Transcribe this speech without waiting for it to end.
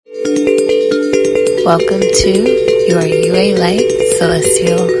Welcome to your UA Light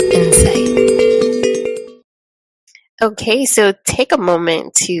Celestial Insight. Okay, so take a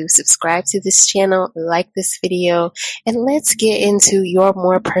moment to subscribe to this channel, like this video, and let's get into your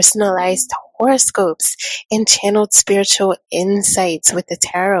more personalized horoscopes and channeled spiritual insights with the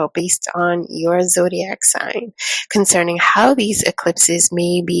tarot based on your zodiac sign concerning how these eclipses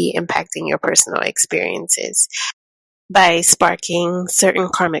may be impacting your personal experiences by sparking certain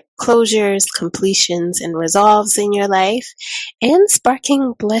karmic closures, completions, and resolves in your life, and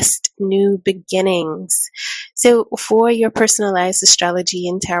sparking blessed new beginnings. So for your personalized astrology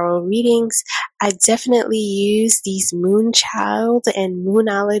and tarot readings, I definitely use these Moonchild and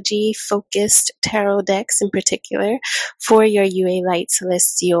Moonology focused tarot decks in particular for your UA Light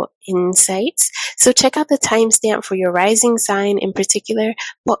Celestial Insights. So check out the timestamp for your rising sign in particular,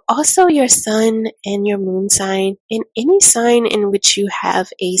 but also your sun and your moon sign and any sign in which you have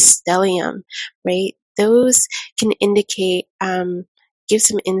a stellium, right? Those can indicate, give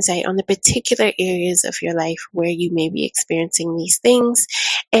some insight on the particular areas of your life where you may be experiencing these things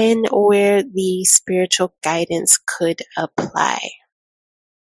and where the spiritual guidance could apply.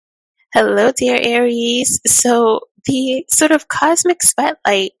 Hello, dear Aries. So the sort of cosmic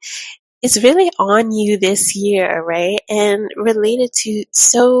spotlight is really on you this year, right? And related to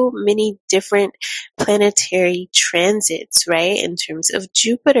so many different planetary transits, right? In terms of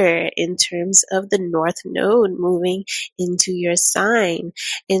Jupiter, in terms of the North Node moving into your sign,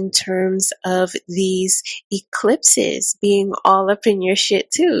 in terms of these eclipses being all up in your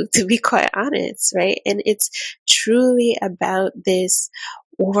shit too, to be quite honest, right? And it's truly about this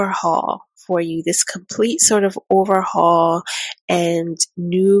overhaul for you, this complete sort of overhaul and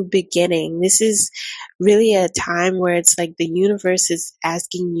new beginning. This is really a time where it's like the universe is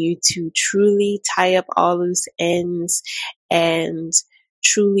asking you to truly tie up all loose ends and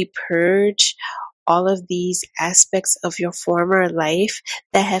truly purge all of these aspects of your former life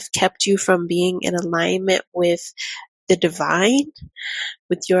that have kept you from being in alignment with the divine,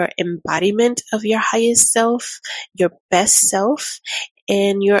 with your embodiment of your highest self, your best self,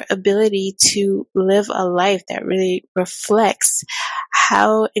 and your ability to live a life that really reflects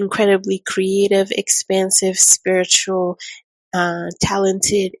how incredibly creative, expansive, spiritual,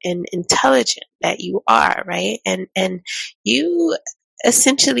 talented, and intelligent that you are, right? And you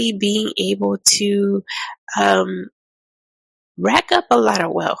essentially being able to rack up a lot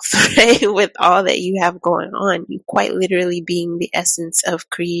of wealth, right? With all that you have going on, you quite literally being the essence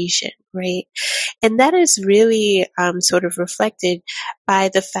of creation, right? And that is really sort of reflected by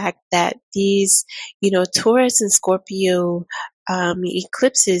the fact that these, Taurus and Scorpio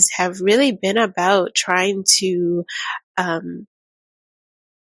eclipses have really been about trying to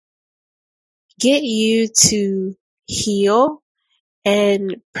get you to heal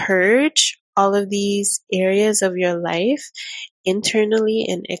and purge all of these areas of your life internally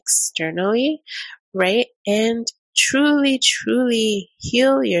and externally, right? And truly, truly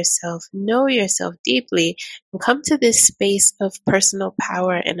heal yourself, know yourself deeply, and come to this space of personal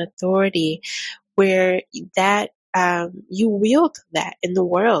power and authority where that you wield that in the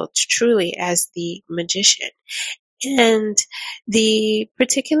world truly as the magician. And the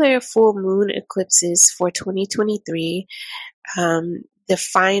particular full moon eclipses for 2023, the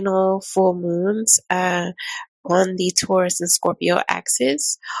final full moons on the Taurus and Scorpio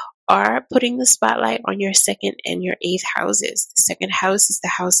axis are putting the spotlight on your second and your eighth houses. The second house is the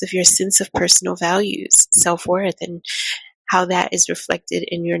house of your sense of personal values, self-worth, and how that is reflected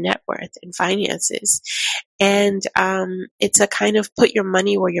in your net worth and finances. And it's a kind of put your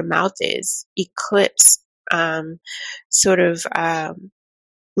money where your mouth is eclipse sort of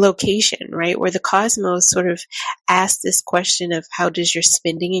location, right? Where the cosmos sort of asks this question of how does your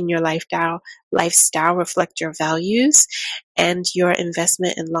spending in your lifestyle reflect your values and your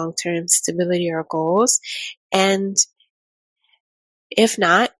investment in long-term stability or goals? And if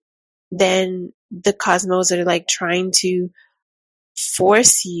not, then the cosmos are like trying to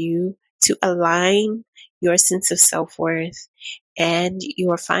force you to align your sense of self-worth and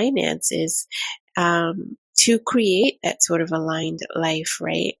your finances to create that sort of aligned life,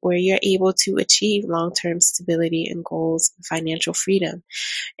 right? Where you're able to achieve long-term stability and goals and financial freedom.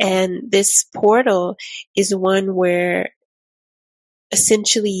 And this portal is one where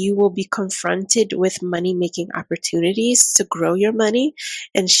essentially you will be confronted with money-making opportunities to grow your money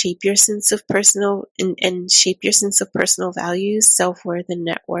and shape your sense of personal and shape your sense of personal values, self-worth, and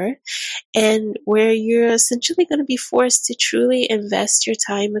net worth. And where you're essentially going to be forced to truly invest your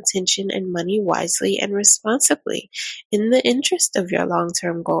time, attention, and money wisely and responsibly in the interest of your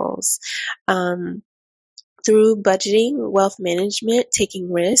long-term goals. through budgeting, wealth management,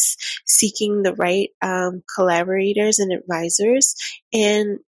 taking risks, seeking the right collaborators and advisors,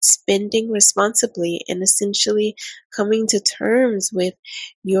 and spending responsibly, and essentially coming to terms with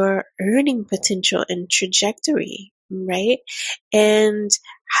your earning potential and trajectory, right? And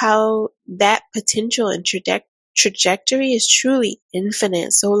how that potential and trajectory is truly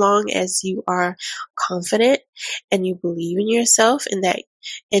infinite so long as you are confident and you believe in yourself,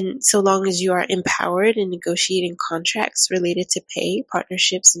 and so long as you are empowered in negotiating contracts related to pay,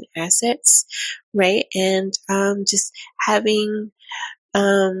 partnerships, and assets, right? And just having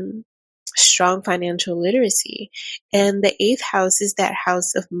strong financial literacy. And the eighth house is that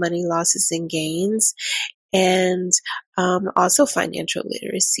house of money, losses, and gains, and also financial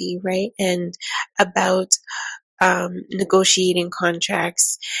literacy, right? And about negotiating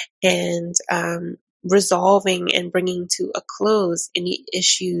contracts and resolving and bringing to a close any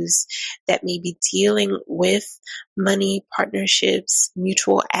issues that may be dealing with money, partnerships,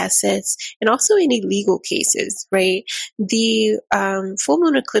 mutual assets, and also any legal cases, right? The full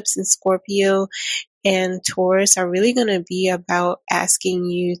moon eclipse in Scorpio and Taurus are really going to be about asking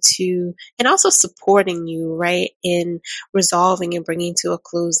you to, and also supporting you, right, in resolving and bringing to a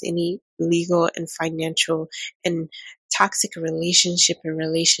close any legal and financial and toxic relationship and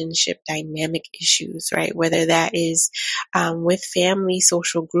relationship dynamic issues, right? Whether that is with family,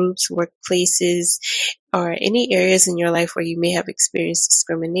 social groups, workplaces, or any areas in your life where you may have experienced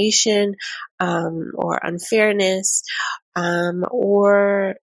discrimination or unfairness,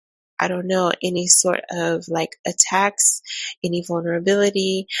 or I don't know, any sort of like attacks, any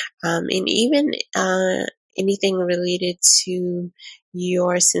vulnerability, and even anything related to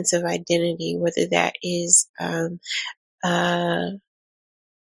your sense of identity, whether that is uh,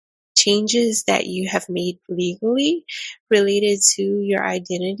 changes that you have made legally related to your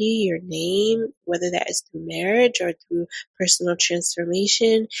identity, your name, whether that is through marriage or through personal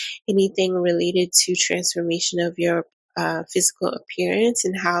transformation, anything related to transformation of your physical appearance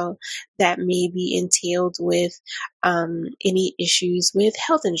and how that may be entailed with any issues with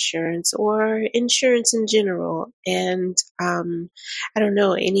health insurance or insurance in general. And I don't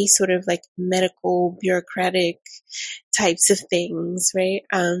know, any sort of like medical, bureaucratic types of things, right?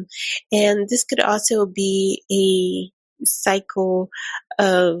 And this could also be a cycle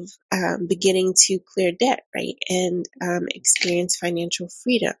of beginning to clear debt, right? And experience financial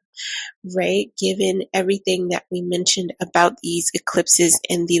freedom, right? Given everything that we mentioned about these eclipses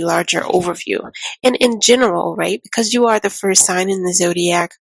in the larger overview. And in general, right? Because you are the first sign in the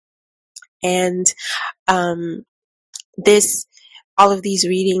zodiac, and this all of these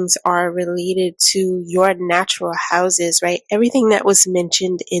readings are related to your natural houses, right? Everything that was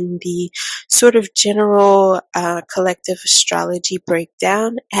mentioned in the sort of general collective astrology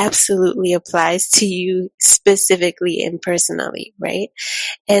breakdown absolutely applies to you specifically and personally, right?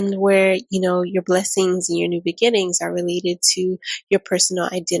 And where, your blessings and your new beginnings are related to your personal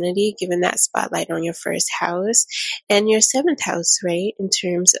identity, given that spotlight on your first house, and your seventh house, right, in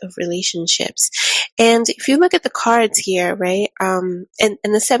terms of relationships. And if you look at the cards here, right, and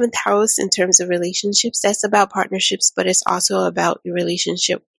the seventh house in terms of relationships, that's about partnerships, but it's also about your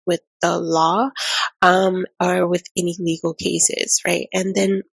relationship with the law, or with any legal cases, right? And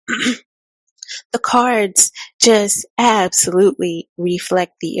then the cards just absolutely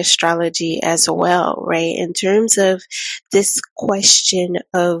reflect the astrology as well, right? In terms of this question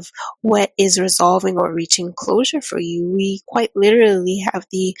of what is resolving or reaching closure for you, we quite literally have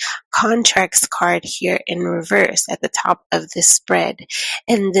the contracts card here in reverse at the top of this spread.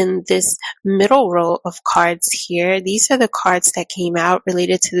 And then this middle row of cards here, these are the cards that came out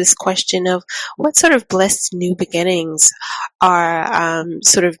related to this question of what sort of blessed new beginnings are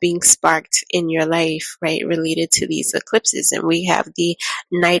sort of being sparked in your life, right, related to these eclipses. And we have the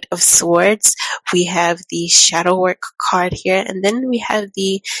Knight of Swords, we have the Shadow Work card here, and then we have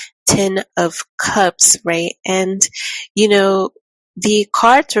the Ten of Cups, right? And, the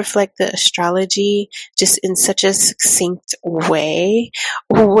cards reflect the astrology just in such a succinct way,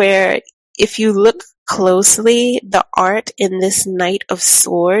 where if you look closely, the art in this Knight of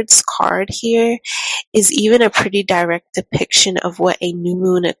Swords card here is even a pretty direct depiction of what a new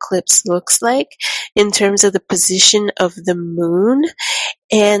moon eclipse looks like in terms of the position of the moon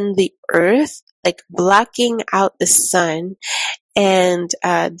and the earth, like blocking out the sun, and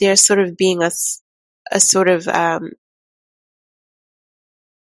there sort of being a sort of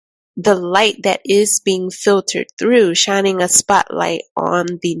the light that is being filtered through, shining a spotlight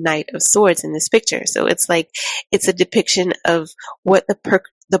on the Knight of Swords in this picture. So it's like, it's a depiction of what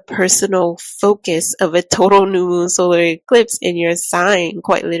the personal focus of a total new moon solar eclipse in your sign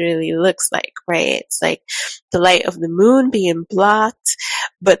quite literally looks like, right? It's like the light of the moon being blocked,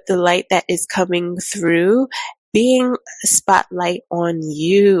 but the light that is coming through being a spotlight on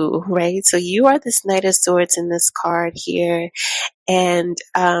you, right? So you are this Knight of Swords in this card here. And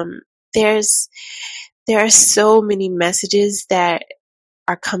there's there are so many messages that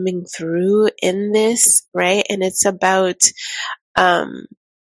are coming through in this, right? And it's about um,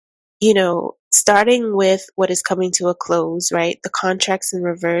 starting with what is coming to a close, right? The contracts in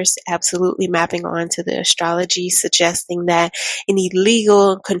reverse, absolutely mapping onto the astrology, suggesting that any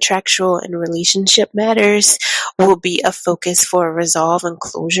legal, contractual, and relationship matters will be a focus for resolve and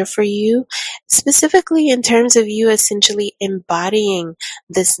closure for you, specifically in terms of you essentially embodying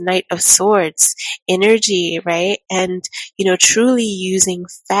this Knight of Swords energy, right? And, truly using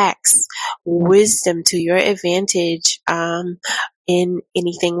facts, wisdom to your advantage, in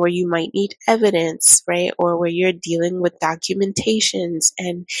anything where you might need evidence, right? Or where you're dealing with documentations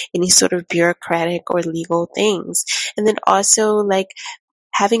and any sort of bureaucratic or legal things. And then also like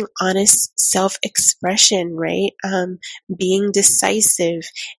having honest self-expression, right? Being decisive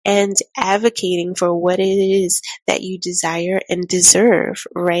and advocating for what it is that you desire and deserve,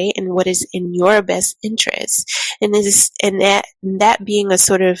 right? And what is in your best interest. And that being a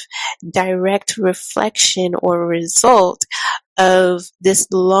sort of direct reflection or result of this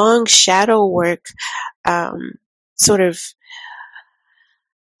long shadow work, sort of,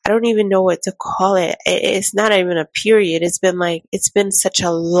 I don't even know what to call it. It's not even a period. It's been such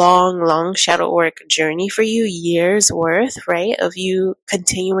a long shadow work journey for you, years worth, right? Of you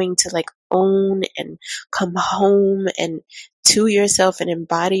continuing to like own and come home and to yourself and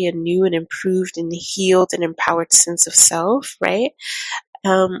embody a new and improved and healed and empowered sense of self, right?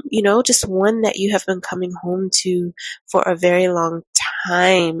 Just one that you have been coming home to for a very long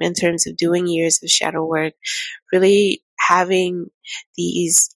time in terms of doing years of shadow work, really having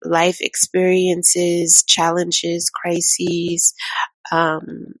these life experiences, challenges, crises,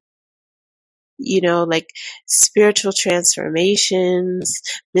 like spiritual transformations,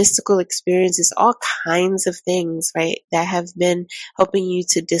 mystical experiences, all kinds of things, right, that have been helping you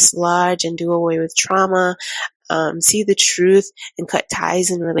to dislodge and do away with trauma, see the truth and cut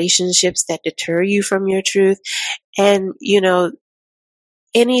ties in relationships that deter you from your truth. And,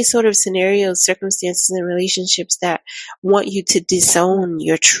 any sort of scenarios, circumstances, and relationships that want you to disown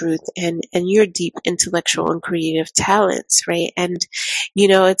your truth and your deep intellectual and creative talents, right? And,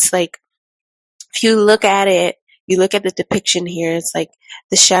 it's like, if you look at it, you look at the depiction here, it's like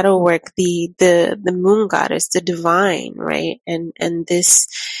the shadow work, the moon goddess, the divine, right? And this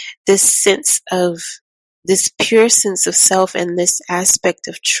sense of, this pure sense of self and this aspect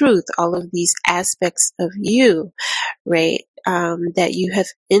of truth, all of these aspects of you, right? That you have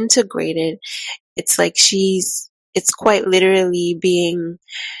integrated. It's like it's quite literally being,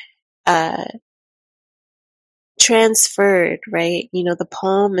 transferred, right? The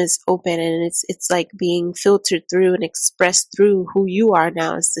palm is open and it's like being filtered through and expressed through who you are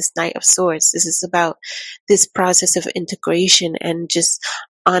now as this Knight of Swords. This is about this process of integration and just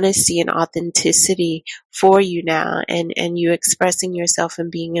honesty and authenticity for you now, and you expressing yourself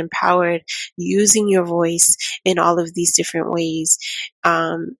and being empowered, using your voice in all of these different ways,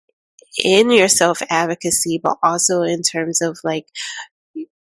 in your self advocacy, but also in terms of like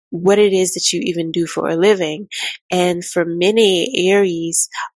what it is that you even do for a living. And for many Aries,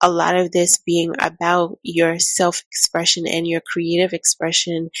 a lot of this being about your self-expression and your creative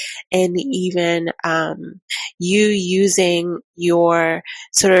expression, and even you using your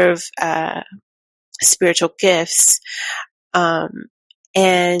sort of spiritual gifts,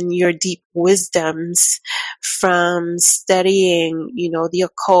 and your deep wisdoms from studying, the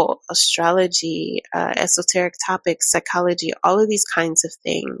occult, astrology, esoteric topics, psychology, all of these kinds of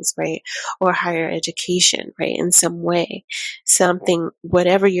things, right? Or higher education, right? In some way, something,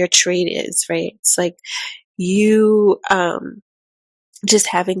 whatever your trade is, right? It's like you, just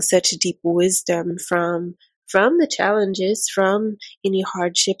having such deep wisdom from the challenges, from any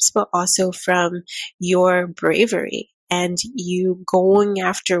hardships, but also from your bravery and you going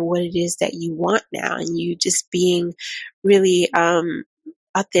after what it is that you want now, and you just being really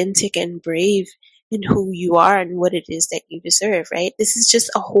authentic and brave in who you are and what it is that you deserve, right? This is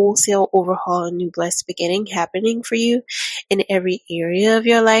just a wholesale overhaul and new blessed beginning happening for you in every area of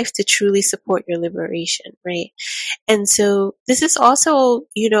your life to truly support your liberation, right? And so this is also,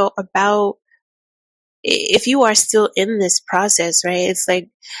 about if you are still in this process, right, it's like,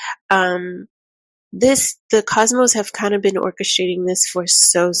 the cosmos have kind of been orchestrating this for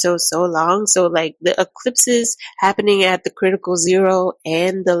so long. So like the eclipses happening at the critical zero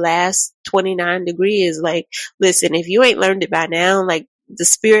and the last 29 degrees, like, listen, if you ain't learned it by now, like the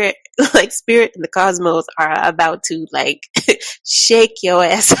spirit, like spirit and the cosmos are about to like shake your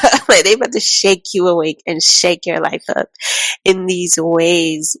ass up. Like they about to shake you awake and shake your life up in these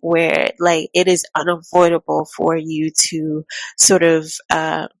ways where like it is unavoidable for you to sort of,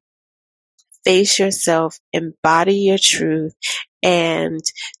 face yourself, embody your truth, and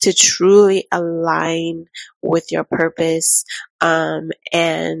to truly align with your purpose, and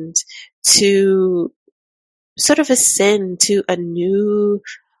to sort of ascend to a new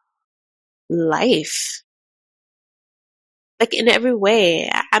life. Like in every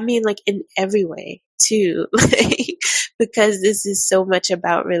way. I mean, like in every way too. Like, because this is so much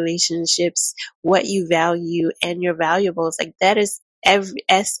about relationships, what you value, and your valuables. Like that is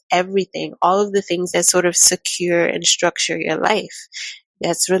everything. All of the things that sort of secure and structure your life.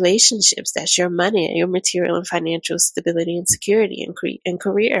 That's relationships. That's your money, your material and financial stability and security and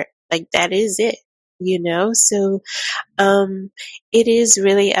career. Like that is it. So it is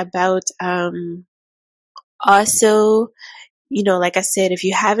really about also, like I said, if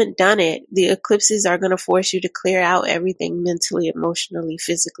you haven't done it, the eclipses are going to force you to clear out everything mentally, emotionally,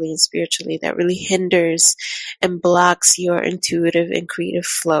 physically, and spiritually that really hinders and blocks your intuitive and creative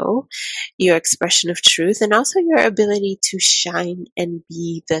flow, your expression of truth, and also your ability to shine and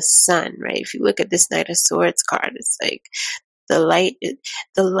be the sun, right? If you look at this Knight of Swords card, it's like the light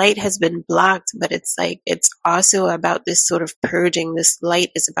has been blocked, but it's like it's also about this sort of purging. This light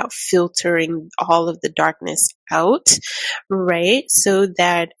is about filtering all of the darkness out, right? So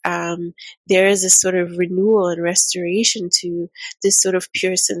that there is a sort of renewal and restoration to this sort of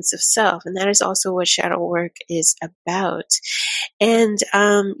pure sense of self. And that is also what shadow work is about. And,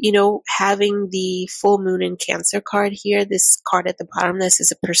 having the full moon in Cancer card here, this card at the bottom that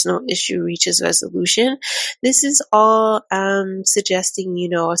says a personal issue reaches resolution. This is all suggesting,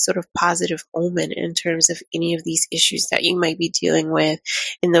 a sort of positive omen in terms of any of these issues that you might be dealing with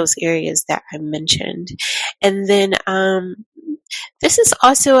in those areas that I mentioned. And then this is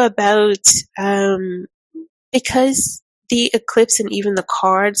also about, because the eclipse and even the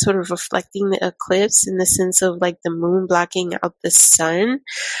card sort of reflecting the eclipse in the sense of like the moon blocking out the sun.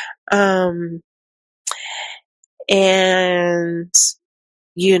 And,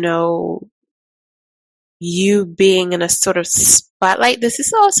 you being in a sort of spotlight. This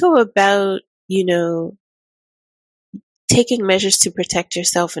is also about, taking measures to protect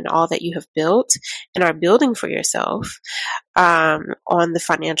yourself and all that you have built and are building for yourself, on the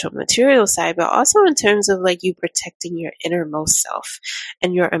financial material side, but also in terms of like you protecting your innermost self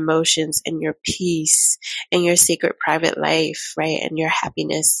and your emotions and your peace and your sacred private life, right? And your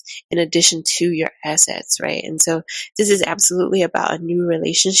happiness in addition to your assets, right? And so this is absolutely about a new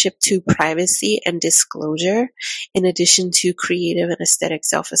relationship to privacy and disclosure in addition to creative and aesthetic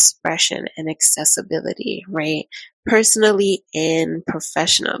self-expression and accessibility, right? Personally and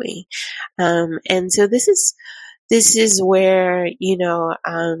professionally. And so this is where,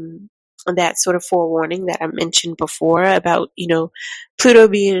 that sort of forewarning that I mentioned before about, Pluto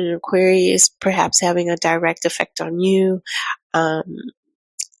being in Aquarius, perhaps having a direct effect on you, and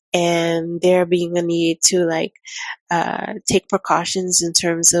there being a need to like, take precautions in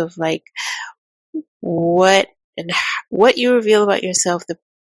terms of like what what you reveal about yourself, the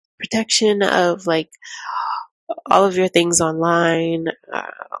protection of like all of your things online,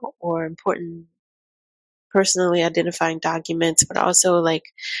 or important personally identifying documents, but also like,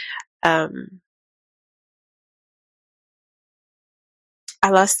 um, I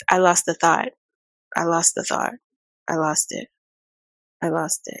lost the thought. I lost the thought. I lost it. I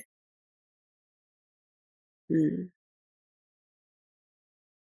lost it. Hmm.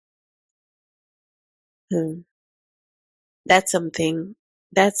 Hmm. That's something.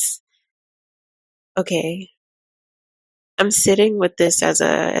 That's okay. I'm sitting with this as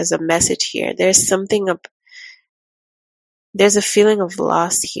a message here. There's a feeling of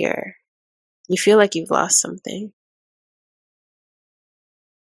loss here. You feel like you've lost something.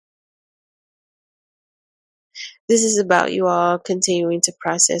 This is about you all continuing to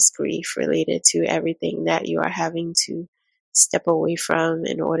process grief related to everything that you are having to step away from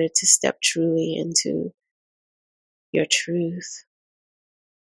in order to step truly into your truth.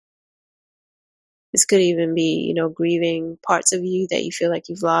 This could even be, grieving parts of you that you feel like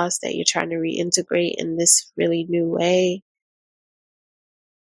you've lost, that you're trying to reintegrate in this really new way.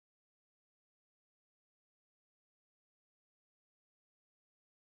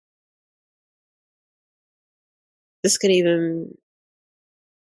 This could even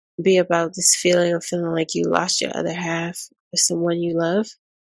be about this feeling of feeling like you lost your other half or someone you love.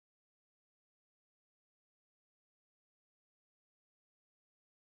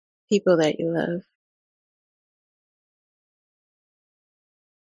 People that you love.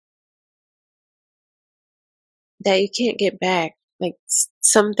 That you can't get back. Like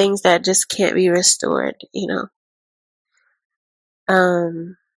some things that just can't be restored, you know.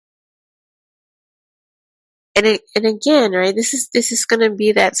 And again, right, this is going to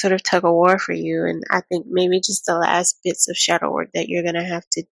be that sort of tug of war for you, and I think maybe just the last bits of shadow work that you're going to have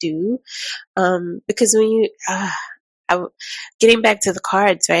to do, because when you getting back to the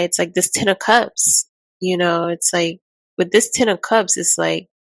cards, right, it's like this 10 of cups, you know, it's like with this 10 of cups, it's like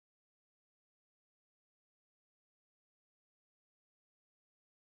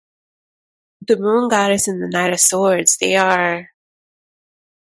the moon goddess and the knight of swords, they are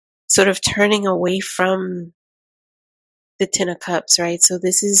sort of turning away from the 10 of cups, right? So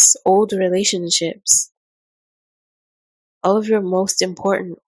this is old relationships, all of your most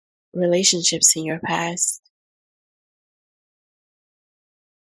important relationships in your past.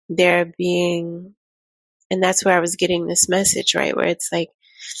 They're being, and that's where I was getting this message, right? Where it's like,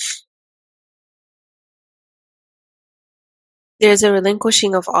 there's a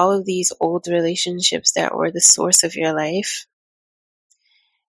relinquishing of all of these old relationships that were the source of your life,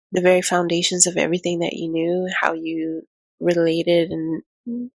 the very foundations of everything that you knew, how you related and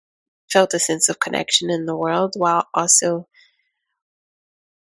felt a sense of connection in the world, while also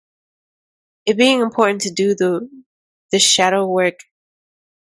it being important to do the shadow work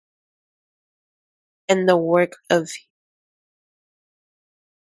and the work of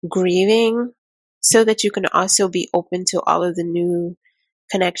grieving, so that you can also be open to all of the new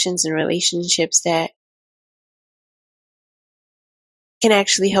connections and relationships that can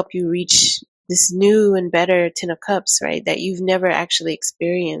actually help you reach this new and better 10 of cups, right? That you've never actually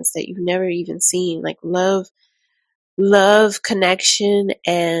experienced, that you've never even seen. Like love, connection,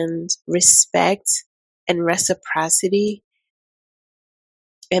 and respect and reciprocity,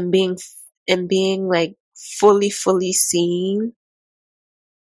 and being like fully seen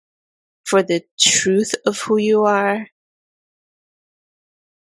for the truth of who you are.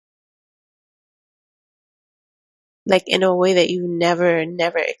 Like in a way that you've never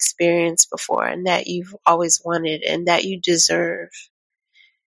experienced before, and that you've always wanted, and that you deserve.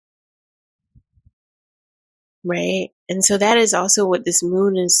 Right? And so that is also what this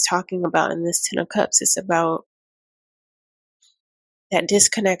moon is talking about in this 10 of cups. It's about that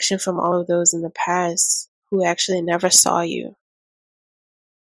disconnection from all of those in the past who actually never saw you,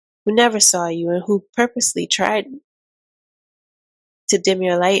 and who purposely tried to dim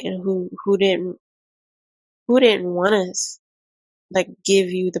your light, and who didn't want to like give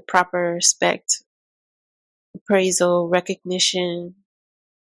you the proper respect, appraisal, recognition,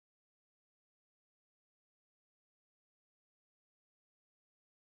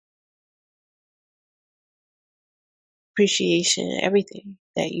 appreciation, everything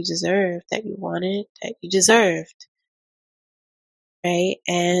that you deserved, that you wanted, that you deserved. Right?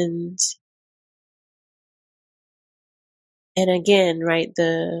 And again, right,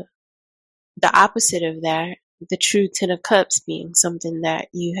 the opposite of that, the true 10 of cups being something that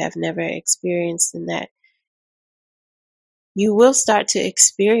you have never experienced, and that you will start to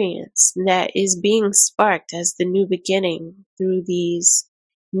experience, and that is being sparked as the new beginning through these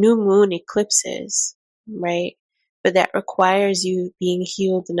new moon eclipses, right? But that requires you being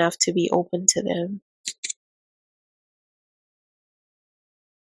healed enough to be open to them.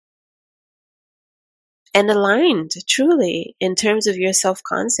 And aligned truly in terms of your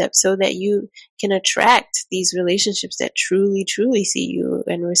self-concept, so that you can attract these relationships that truly see you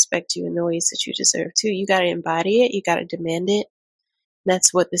and respect you in the ways that you deserve to. You got to embody it. You got to demand it.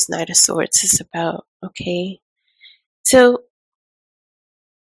 That's what this Knight of Swords is about. Okay. So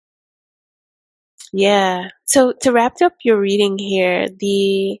yeah. So to wrap up your reading here,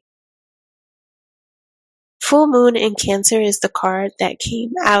 the full moon in Cancer is the card that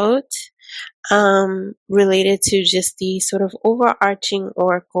came out, related to just the sort of overarching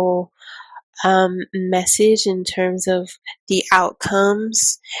oracle message in terms of the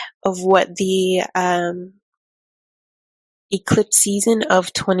outcomes of what the eclipse season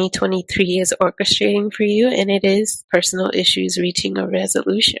of 2023 is orchestrating for you, and it is personal issues reaching a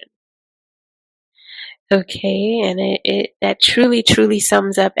resolution. Okay, and it that truly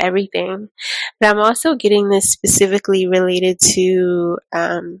sums up everything. But I'm also getting this specifically related to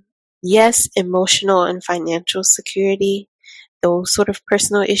yes, emotional and financial security, those sort of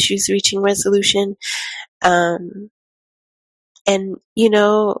personal issues reaching resolution. And, you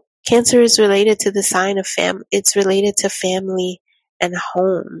know, Cancer is related to the sign of it's related to family and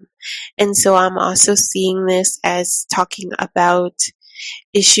home. And so I'm also seeing this as talking about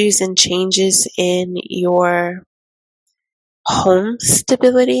issues and changes in your home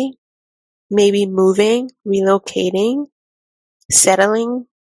stability, maybe moving, relocating, settling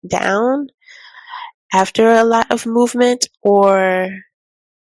down after a lot of movement, or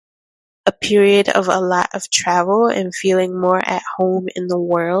a period of a lot of travel and feeling more at home in the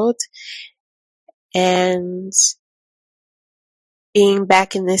world, and being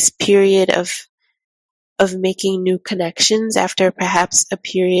back in this period of making new connections after perhaps a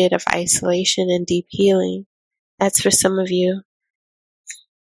period of isolation and deep healing. That's for some of you.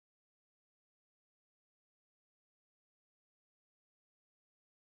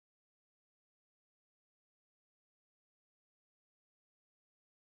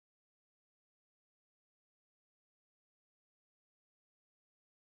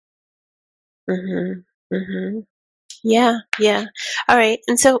 Mhm. Mhm. Yeah, yeah. All right.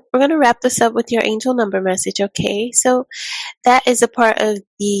 And so we're going to wrap this up with your angel number message, okay? So that is a part of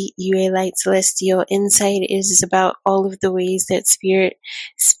the UA Light Celestial Insight. It is about all of the ways that Spirit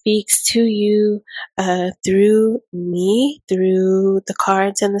speaks to you through me, through the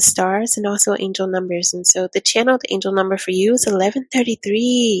cards and the stars, and also angel numbers. And so the channeled angel number for you is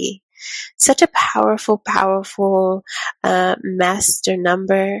 1133. Such a powerful, powerful master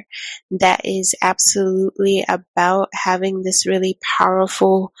number that is absolutely about having this really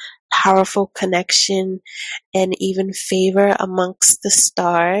powerful, powerful connection and even favor amongst the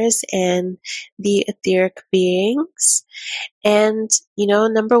stars and the etheric beings. And,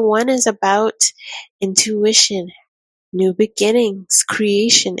 number one is about intuition, new beginnings,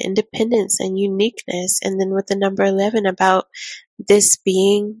 creation, independence, and uniqueness. And then with the number 11, about this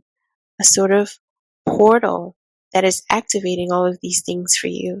being a sort of portal that is activating all of these things for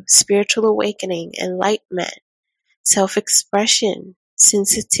you: spiritual awakening, enlightenment, self-expression,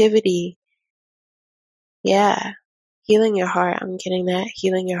 sensitivity. Yeah. Healing your heart. I'm getting that.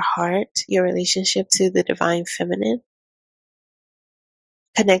 Healing your heart, your relationship to the divine feminine,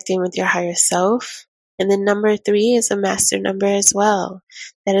 connecting with your higher self. And then number 3 is a master number as well.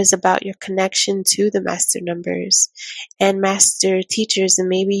 That is about your connection to the master numbers and master teachers, and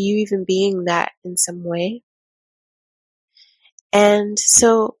maybe you even being that in some way. And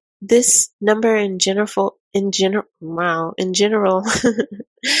so this number in general,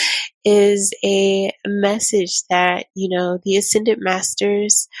 is a message that, the Ascended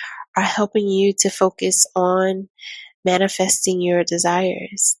Masters are helping you to focus on manifesting your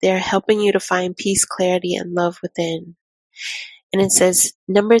desires. They're helping you to find peace, clarity, and love within. And it says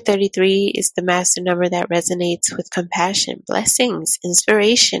number 33 is the master number that resonates with compassion, blessings,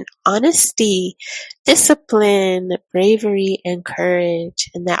 inspiration, honesty, discipline, bravery, and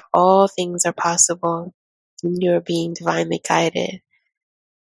courage, and that all things are possible when you are being divinely guided.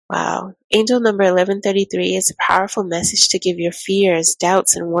 Wow. Angel number 1133 is a powerful message to give your fears,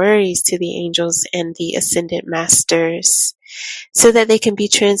 doubts, and worries to the angels and the Ascended Masters so that they can be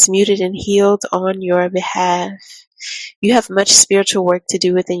transmuted and healed on your behalf. You have much spiritual work to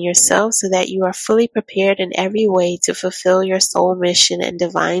do within yourself so that you are fully prepared in every way to fulfill your soul mission and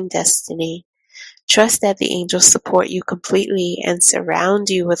divine destiny. Trust that the angels support you completely and surround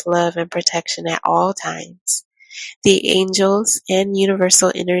you with love and protection at all times. The angels and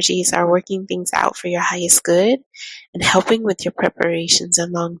universal energies are working things out for your highest good and helping with your preparations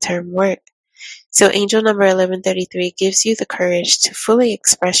and long-term work. So angel number 1133 gives you the courage to fully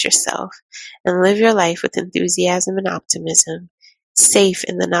express yourself and live your life with enthusiasm and optimism, safe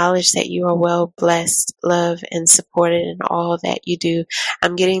in the knowledge that you are well blessed, loved, and supported in all that you do.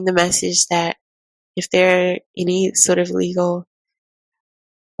 I'm getting the message that if there are any sort of legal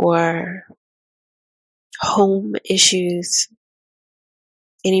or home issues,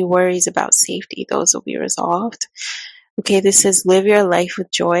 any worries about safety, those will be resolved. Okay, this says live your life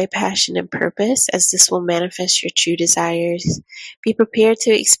with joy, passion, and purpose, as this will manifest your true desires. Be prepared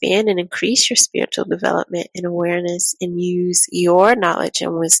to expand and increase your spiritual development and awareness, and use your knowledge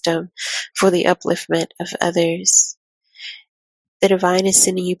and wisdom for the upliftment of others. The divine is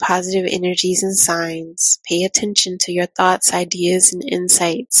sending you positive energies and signs. Pay attention to your thoughts, ideas, and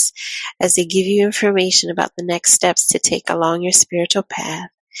insights as they give you information about the next steps to take along your spiritual path.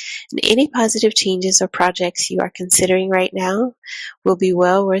 And any positive changes or projects you are considering right now will be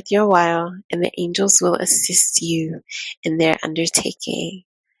well worth your while, and the angels will assist you in their undertaking.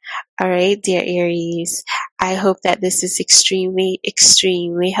 All right, dear Aries, I hope that this is extremely,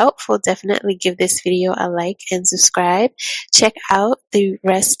 extremely helpful. Definitely give this video a like and subscribe. Check out the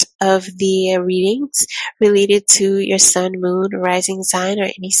rest of the readings related to your sun, moon, rising sign, or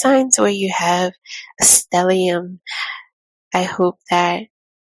any signs where you have a stellium. I hope that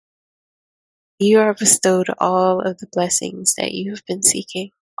you are bestowed all of the blessings that you have been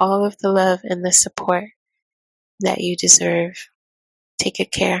seeking, all of the love and the support that you deserve. Take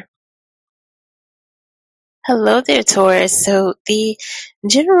good care. Hello there, Taurus. So the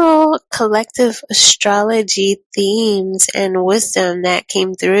general collective astrology themes and wisdom that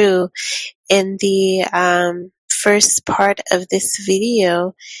came through in the first part of this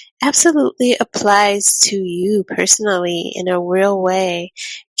video absolutely applies to you personally in a real way,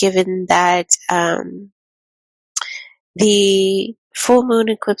 given that the full moon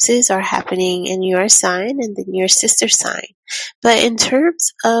eclipses are happening in your sign and then your sister sign. But in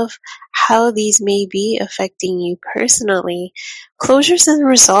terms of how these may be affecting you personally, closures and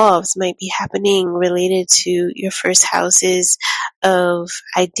resolves might be happening related to your first houses of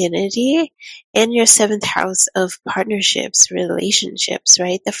identity and your seventh house of partnerships, relationships,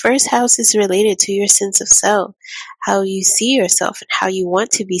 right? The first house is related to your sense of self, how you see yourself and how you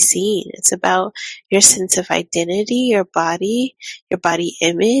want to be seen. It's about your sense of identity, your body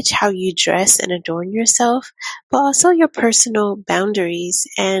image, how you dress and adorn yourself, but also your personal boundaries.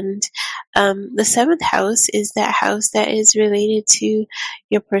 And the seventh house is that house that is related to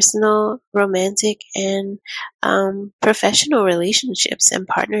your personal, romantic, and professional relationships and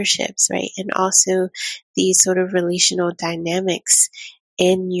partnerships, right? And also these sort of relational dynamics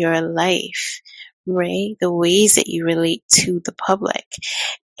in your life, right? The ways that you relate to the public.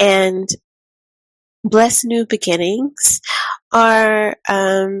 And blessed new beginnings are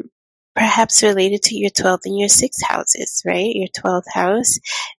perhaps related to your 12th and your 6th houses, right? Your 12th house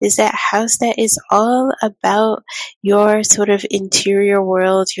is that house that is all about your sort of interior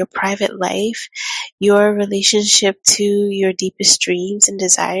world, your private life, your relationship to your deepest dreams and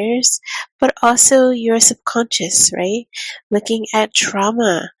desires, but also your subconscious, right? Looking at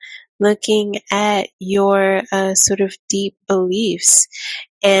trauma, looking at your sort of deep beliefs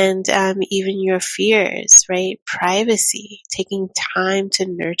and even your fears, right? Privacy, taking time to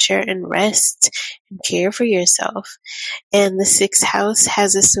nurture and rest and care for yourself. And the sixth house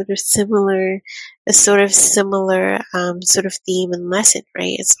has a sort of similar sort of theme and lesson,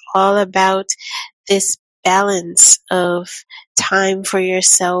 right? It's all about this balance of time for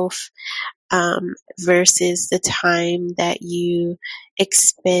yourself versus the time that you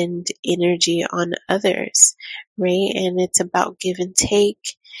expend energy on others, right? And it's about give and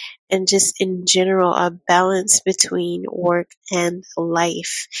take, and just in general, a balance between work and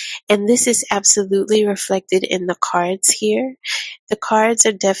life. And this is absolutely reflected in the cards here. The cards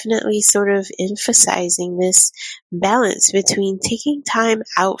are definitely sort of emphasizing this balance between taking time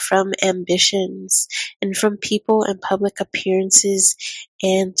out from ambitions and from people and public appearances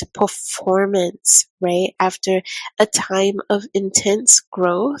and performance, right? After a time of intense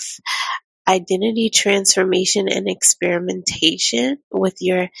growth, identity transformation and experimentation with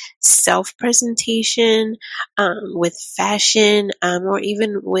your self-presentation, with fashion, or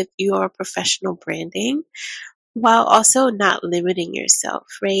even with your professional branding, while also not limiting yourself,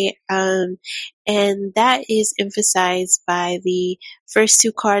 right? And that is emphasized by the first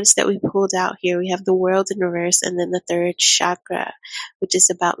two cards that we pulled out here. We have the world in reverse and then the third chakra, which is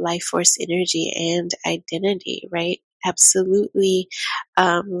about life force energy and identity, right? Absolutely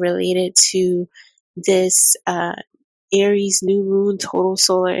related to this Aries new moon total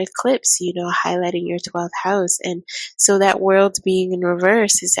solar eclipse, highlighting your 12th house. And so that world being in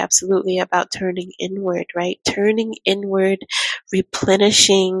reverse is absolutely about turning inward, right? Turning inward,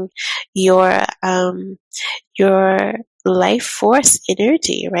 replenishing your life force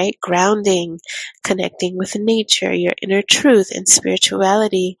energy, right? Grounding, connecting with nature, your inner truth and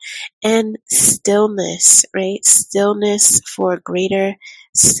spirituality, and stillness, right? Stillness for greater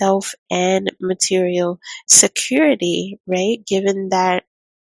self and material security, right? Given that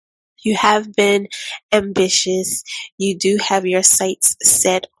you have been ambitious, you do have your sights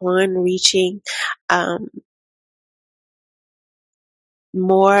set on reaching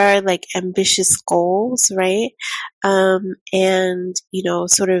more like ambitious goals, right? And,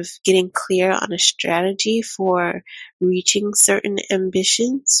 sort of getting clear on a strategy for reaching certain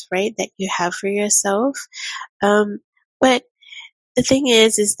ambitions, right? That you have for yourself. But the thing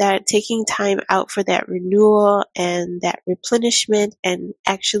is that taking time out for that renewal and that replenishment and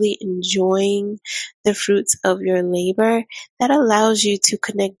actually enjoying the fruits of your labor, that allows you to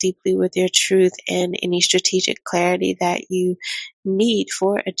connect deeply with your truth and any strategic clarity that you need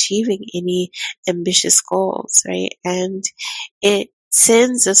for achieving any ambitious goals, right? And it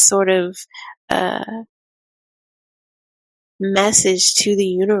sends a sort of uh, message to the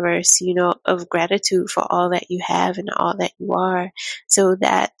universe, of gratitude for all that you have and all that you are, so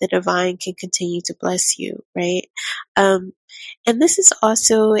that the divine can continue to bless you, right? And this is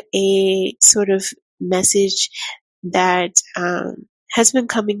also a sort of message that has been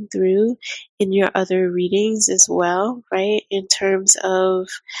coming through in your other readings as well, right? In terms of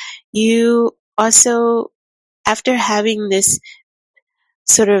you also, after having this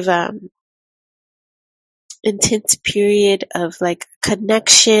sort of intense period of like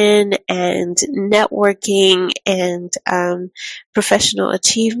connection and networking and professional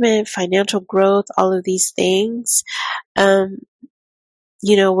achievement, financial growth, all of these things, where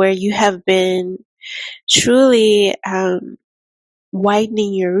you have been truly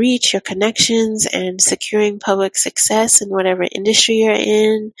widening your reach, your connections, and securing public success in whatever industry you're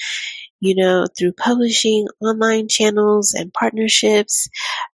in, through publishing, online channels, and partnerships.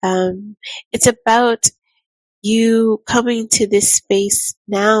 It's about you coming to this space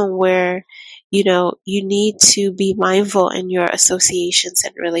now where, you need to be mindful in your associations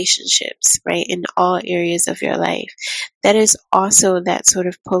and relationships, right? In all areas of your life. That is also that sort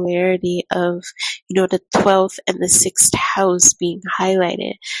of polarity of, the 12th and the 6th house being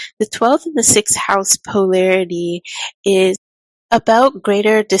highlighted. The 12th and the 6th house polarity is about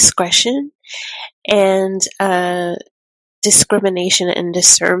greater discretion and, discrimination and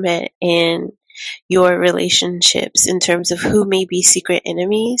discernment in your relationships in terms of who may be secret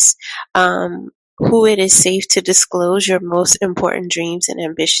enemies, who it is safe to disclose your most important dreams and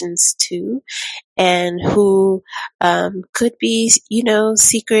ambitions to, and who could be,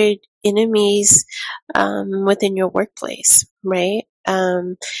 secret enemies within your workplace, right?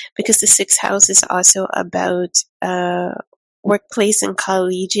 Because the 6th house is also about workplace and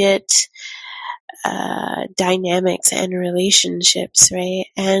collegiate dynamics and relationships, right?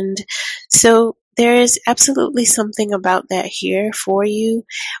 And so there is absolutely something about that here for you,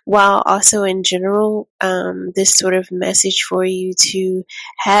 while also in general, this sort of message for you to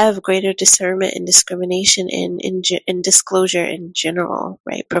have greater discernment and discrimination in disclosure in general,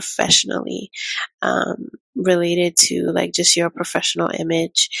 right? Professionally, related to like just your professional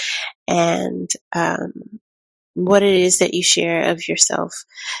image and what it is that you share of yourself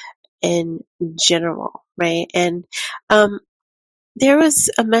in general, right? And there was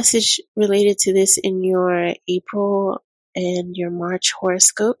a message related to this in your April and your March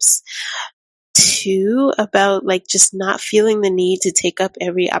horoscopes too, about like just not feeling the need to take up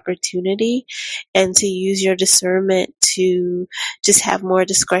every opportunity and to use your discernment to just have more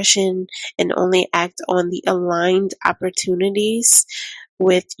discretion and only act on the aligned opportunities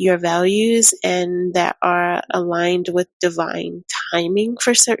with your values and that are aligned with divine timing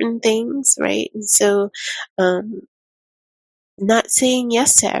for certain things, right? And so, not saying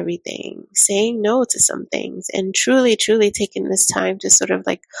yes to everything, saying no to some things, and truly, truly taking this time to sort of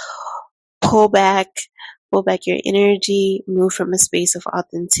like pull back, your energy, move from a space of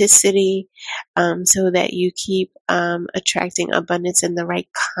authenticity, so that you keep attracting abundance and the right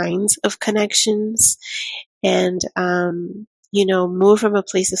kinds of connections, and move from a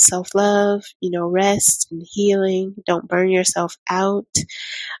place of self-love, rest and healing. Don't burn yourself out.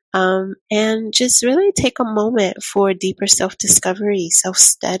 And just really take a moment for deeper self-discovery,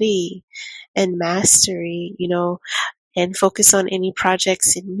 self-study, and mastery, and focus on any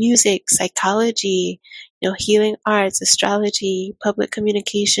projects in music, psychology, healing arts, astrology, public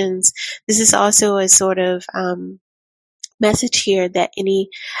communications. This is also a sort of message here that any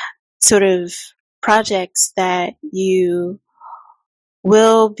sort of projects that you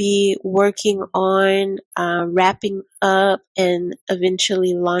will be working on wrapping up and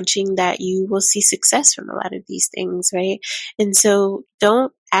eventually launching, that you will see success from a lot of these things, right? And so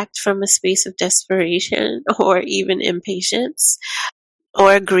don't act from a space of desperation or even impatience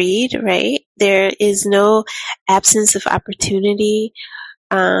or greed, right? There is no absence of opportunity,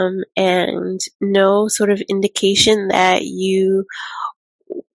 and no sort of indication that you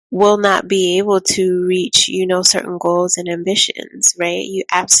will not be able to reach, certain goals and ambitions, right? You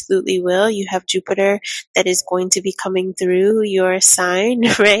absolutely will. You have Jupiter that is going to be coming through your sign,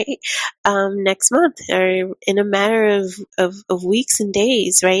 right? Next month or in a matter of weeks and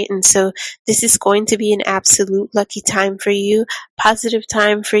days, right? And so this is going to be an absolute lucky time for you, positive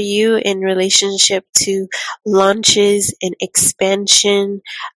time for you in relationship to launches and expansion,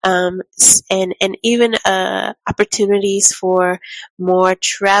 and even opportunities for more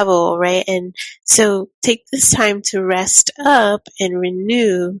travel, right? And so take this time to rest up and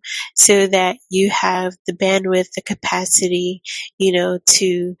renew so that you have the bandwidth, the capacity,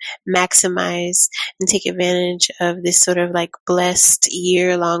 to maximize and take advantage of this sort of like blessed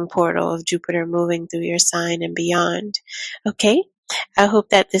year-long portal of Jupiter moving through your sign and beyond. Okay? I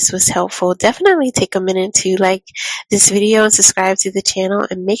hope that this was helpful. Definitely take a minute to like this video and subscribe to the channel,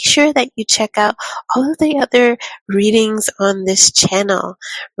 and make sure that you check out all of the other readings on this channel,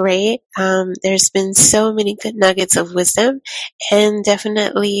 right? There's been so many good nuggets of wisdom, and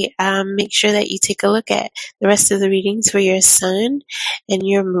definitely make sure that you take a look at the rest of the readings for your sun and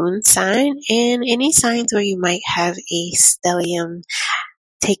your moon sign and any signs where you might have a stellium.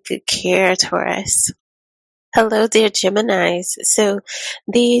 Take good care, Taurus. Hello, dear Geminis. So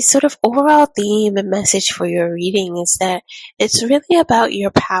the sort of overall theme and message for your reading is that it's really about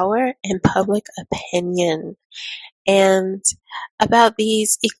your power and public opinion, and about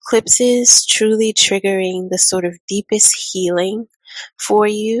these eclipses truly triggering the sort of deepest healing for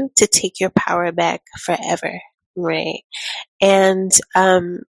you to take your power back forever, right? And I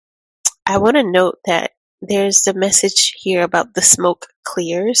want to note that there's a message here about the smoke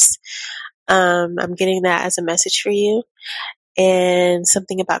clears. I'm getting that as a message for you, and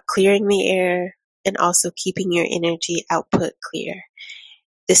something about clearing the air and also keeping your energy output clear,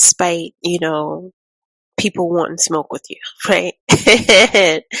 despite, people wanting smoke with you, right?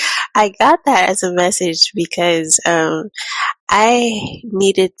 I got that as a message because I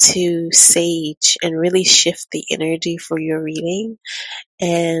needed to sage and really shift the energy for your reading,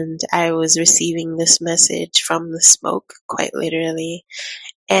 and I was receiving this message from the smoke, quite literally.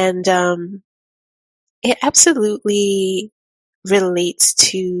 And it absolutely relates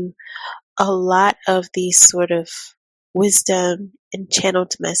to a lot of these sort of wisdom and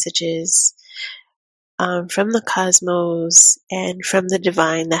channeled messages from the cosmos and from the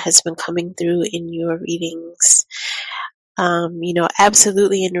divine that has been coming through in your readings.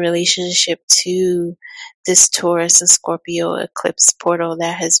 Absolutely in relationship to this Taurus and Scorpio eclipse portal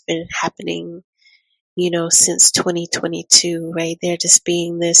that has been happening, since 2022, right? There just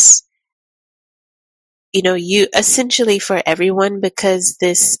being this, you essentially for everyone, because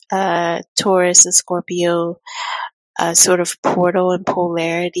this Taurus and Scorpio sort of portal and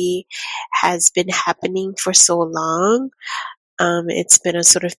polarity has been happening for so long. It's been a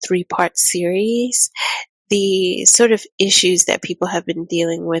sort of 3-part series. The sort of issues that people have been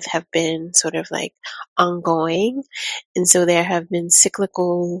dealing with have been sort of like ongoing. And so there have been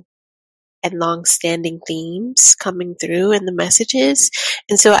cyclical and long-standing themes coming through in the messages.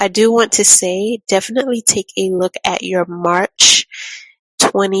 And so I do want to say, definitely take a look at your March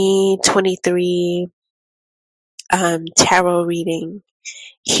 2023 tarot reading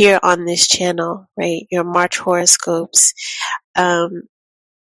here on this channel, right? Your March horoscopes.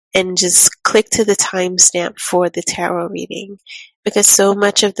 And just click to the timestamp for the tarot reading, because so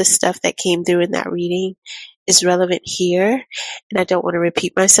much of the stuff that came through in that reading is relevant here. And I don't want to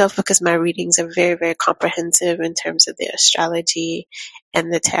repeat myself because my readings are very, very comprehensive in terms of the astrology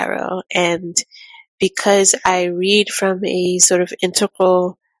and the tarot. And because I read from a sort of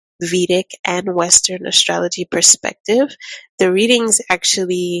integral Vedic and Western astrology perspective, the readings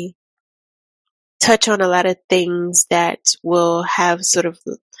actually touch on a lot of things that will have sort of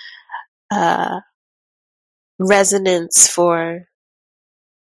resonance for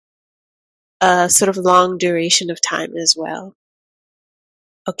a sort of long duration of time as well.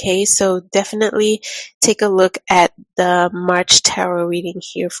 Okay, so definitely take a look at the March tarot reading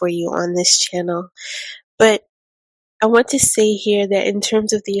here for you on this channel. But I want to say here that in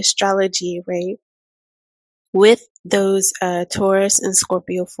terms of the astrology, right, with those Taurus and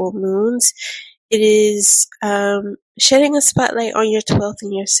Scorpio full moons, it is shedding a spotlight on your 12th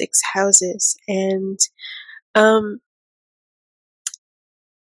and your 6th houses. And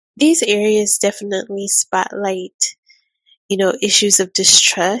these areas definitely spotlight, issues of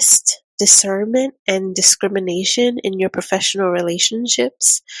distrust, discernment, and discrimination in your professional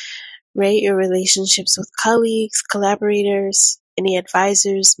relationships, right? Your relationships with colleagues, collaborators, any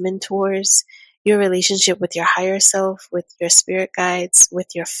advisors, mentors, your relationship with your higher self, with your spirit guides, with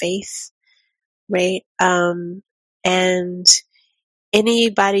your faith, right? And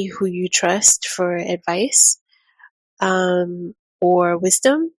anybody who you trust for advice or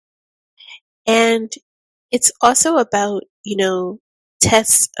wisdom. And it's also about,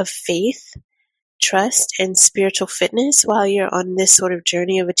 tests of faith, trust, and spiritual fitness while you're on this sort of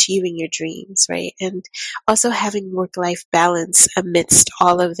journey of achieving your dreams, right? And also having work-life balance amidst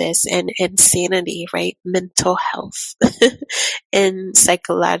all of this, and sanity, right? Mental health and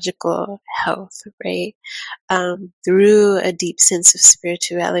psychological health, right? Through a deep sense of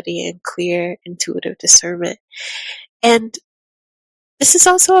spirituality and clear intuitive discernment. And this is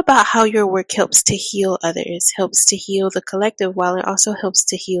also about how your work helps to heal others, helps to heal the collective, while it also helps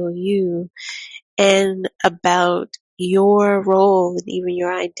to heal you, and about your role and even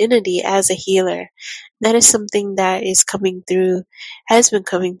your identity as a healer. That is something that is has been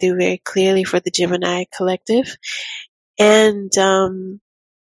coming through very clearly for the Gemini collective. And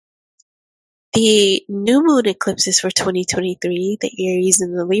the new moon eclipses for 2023, the Aries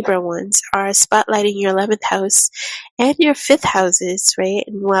and the Libra ones, are spotlighting your 11th house and your 5th houses, right?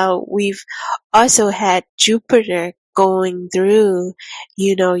 And while we've also had Jupiter going through,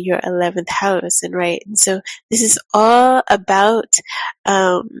 your 11th house, and right. And so this is all about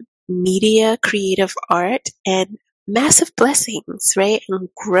media, creative art, and massive blessings, right? And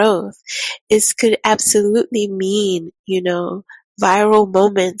growth. This could absolutely mean, viral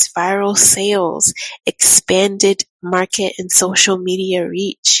moments, viral sales, expanded market and social media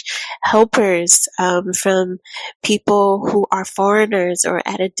reach, helpers from people who are foreigners or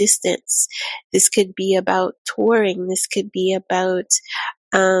at a distance. This could be about touring. This could be about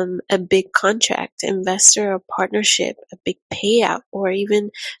a big contract, investor or partnership, a big payout, or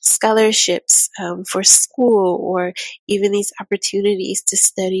even scholarships for school, or even these opportunities to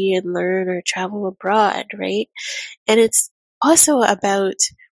study and learn or travel abroad, right? And it's also about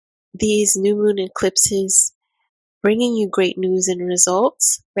these new moon eclipses bringing you great news and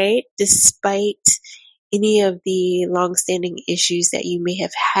results, right? Despite any of the long-standing issues that you may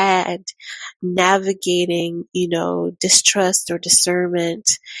have had navigating, distrust or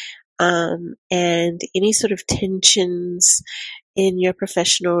discernment, and any sort of tensions in your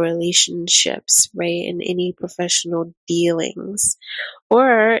professional relationships, right? And any professional dealings,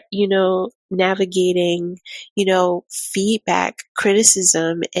 or, navigating, feedback,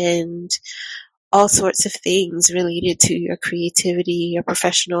 criticism, and all sorts of things related to your creativity, your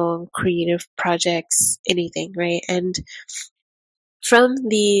professional creative projects, anything, right? And from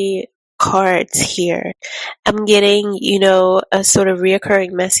the cards here, I'm getting, a sort of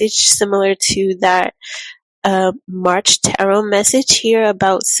reoccurring message similar to that March tarot message here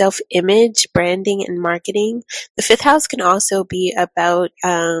about self-image, branding, and marketing. The 5th house can also be about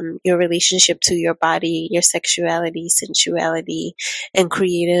your relationship to your body, your sexuality, sensuality, and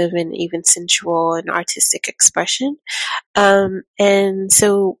creative and even sensual and artistic expression. And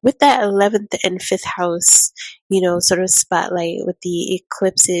so with that 11th and 5th house, sort of spotlight with the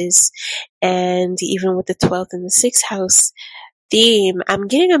eclipses, and even with the 12th and the 6th house theme, I'm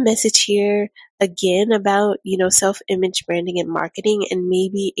getting a message here again about, self-image, branding, and marketing, and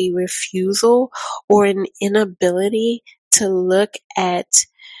maybe a refusal or an inability to look at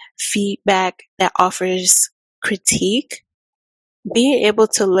feedback that offers critique. Being able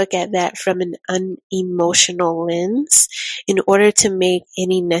to look at that from an unemotional lens in order to make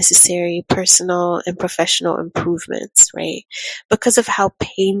any necessary personal and professional improvements, right? Because of how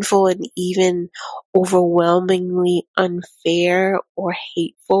painful and even overwhelmingly unfair or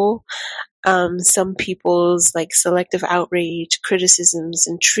hateful some people's like selective outrage, criticisms,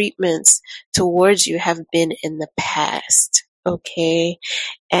 and treatments towards you have been in the past. Okay.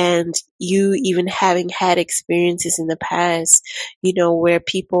 And you even having had experiences in the past, where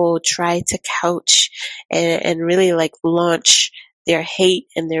people try to couch and really like launch their hate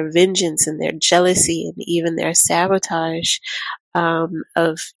and their vengeance and their jealousy and even their sabotage of,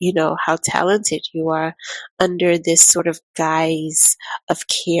 how talented you are under this sort of guise of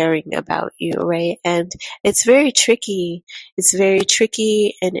caring about you, right? And it's very tricky. It's very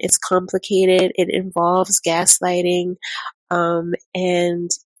tricky and it's complicated. It involves gaslighting, and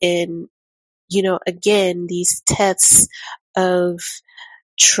in, again, these tests of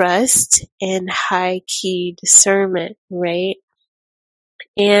trust and high key discernment, right?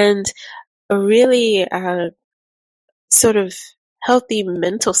 And a really sort of healthy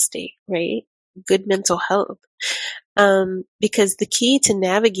mental state, right? Good mental health. Because the key to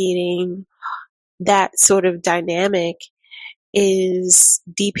navigating that sort of dynamic is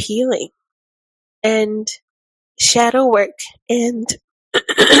deep healing and shadow work and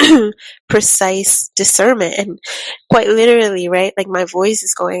precise discernment. And quite literally, right, like my voice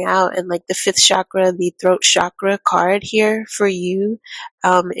is going out, and like the fifth chakra, the throat chakra card here for you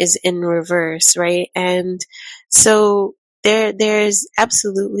is in reverse, right? And so there's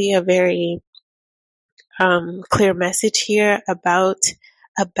absolutely a very clear message here about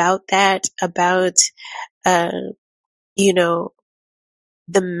that, about you know,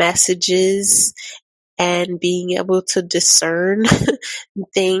 the messages and being able to discern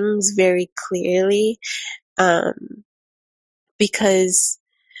things very clearly. Because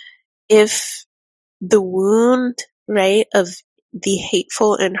if the wound, right, of the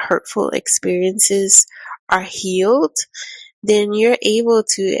hateful and hurtful experiences are healed, then you're able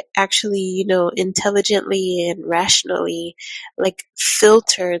to actually, intelligently and rationally, like,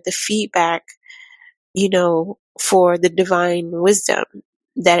 filter the feedback, for the divine wisdom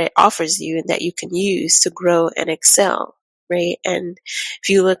that it offers you and that you can use to grow and excel, right? And if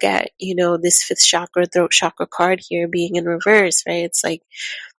you look at, this fifth chakra, throat chakra card here being in reverse, right? It's like,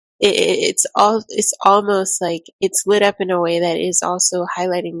 it's almost like it's lit up in a way that is also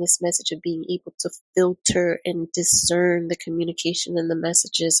highlighting this message of being able to filter and discern the communication and the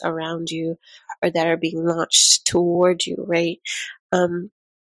messages around you or that are being launched toward you, right? And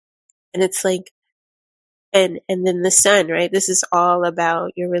it's like, and then the sun, right? This is all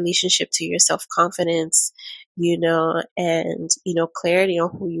about your relationship to your self-confidence, and, clarity on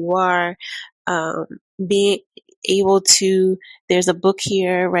who you are, being able to, there's a book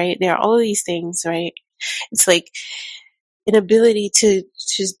here, right? There are all of these things, right? It's like an ability to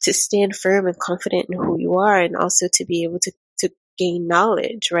stand firm and confident in who you are, and also to be able to gain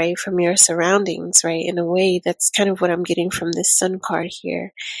knowledge, right, from your surroundings, right? In a way, that's kind of what I'm getting from this sun card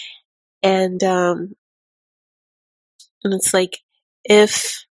here. And it's like,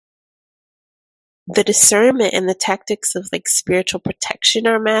 if the discernment and the tactics of like spiritual protection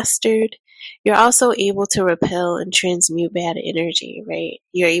are mastered, you're also able to repel and transmute bad energy, right?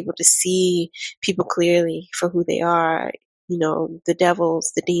 You're able to see people clearly for who they are, the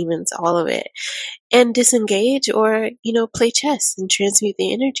devils, the demons, all of it, and disengage or, play chess and transmute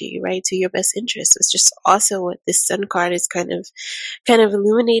the energy, right, to your best interest. It's just also what this sun card is kind of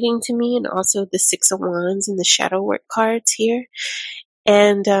illuminating to me, and also the Six of Wands and the shadow work cards here.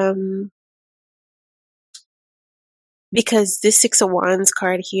 And because this Six of Wands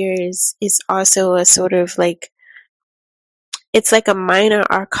card here is also a sort of like, it's like a minor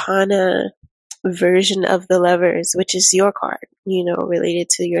arcana version of the Lovers, which is your card, related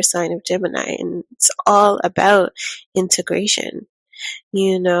to your sign of Gemini. And it's all about integration,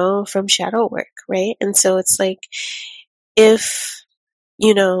 from shadow work, right? And so it's like, if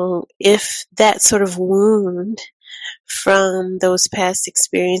that sort of wound from those past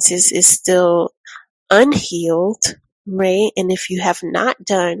experiences is still unhealed, right? And if you have not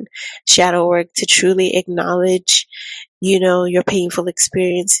done shadow work to truly acknowledge, your painful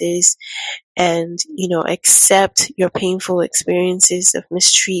experiences, and, accept your painful experiences of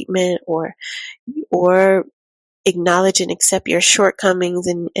mistreatment, or acknowledge and accept your shortcomings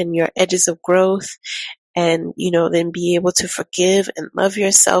and your edges of growth, and, then be able to forgive and love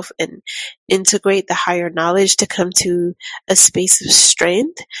yourself and integrate the higher knowledge to come to a space of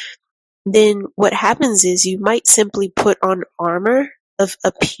strength, then what happens is you might simply put on armor of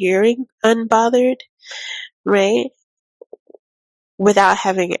appearing unbothered, right? Without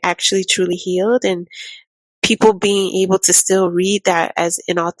having actually truly healed, and people being able to still read that as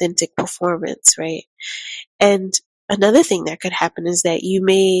an authentic performance, right? And another thing that could happen is that you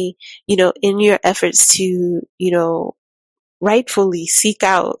may, in your efforts to, rightfully seek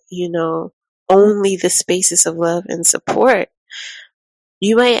out, only the spaces of love and support,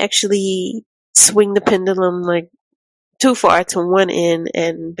 you might actually swing the pendulum like too far to one end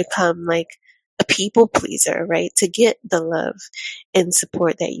and become like a people pleaser, right? To get the love and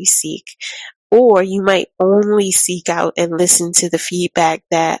support that you seek. Or you might only seek out and listen to the feedback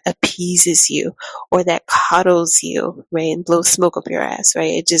that appeases you or that coddles you, right? And blows smoke up your ass,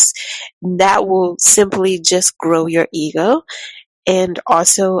 right? That will simply just grow your ego, and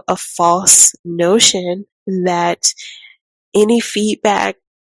also a false notion that any feedback,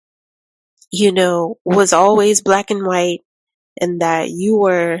 was always black and white, and that you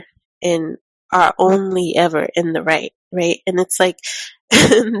were and are only ever in the right, right? And it's like,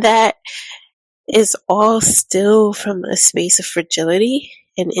 that is all still from a space of fragility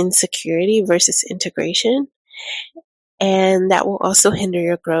and insecurity versus integration. And that will also hinder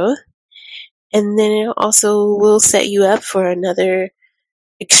your growth. And then it also will set you up for another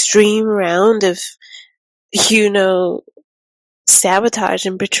extreme round of, sabotage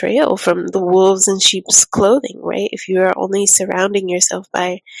and betrayal from the wolves in sheep's clothing, right? If you are only surrounding yourself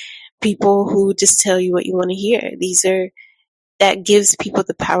by people who just tell you what you want to hear, that gives people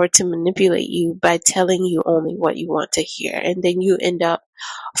the power to manipulate you by telling you only what you want to hear. And then you end up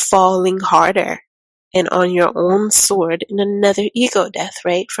falling harder and on your own sword in another ego death,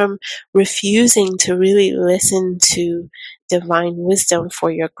 right? From refusing to really listen to divine wisdom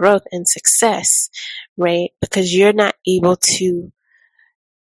for your growth and success, right? Because you're not able to,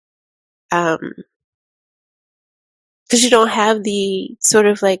 because you don't have the sort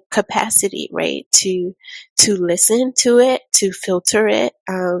of like capacity, right? To listen to it, to filter it,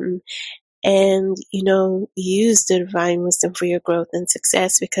 and, use the divine wisdom for your growth and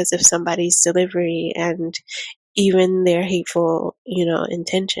success because of somebody's delivery and even their hateful,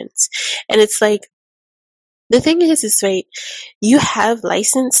 intentions. And it's like, the thing is right, you have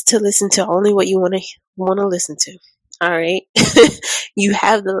license to listen to only what you want to listen to. All right. You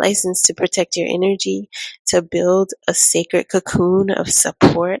have the license to protect your energy, to build a sacred cocoon of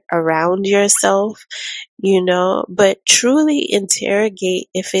support around yourself, but truly interrogate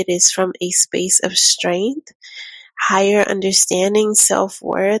if it is from a space of strength, higher understanding,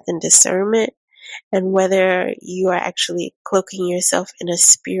 self-worth, and discernment, and whether you are actually cloaking yourself in a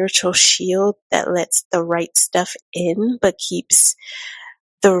spiritual shield that lets the right stuff in but keeps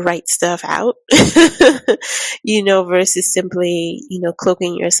the right stuff out, versus simply,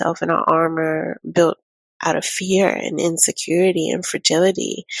 cloaking yourself in an armor built out of fear and insecurity and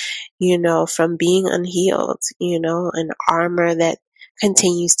fragility, from being unhealed, an armor that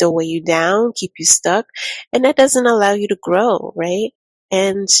continues to weigh you down, keep you stuck, and that doesn't allow you to grow, right?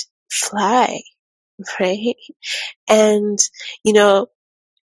 And fly, right? And,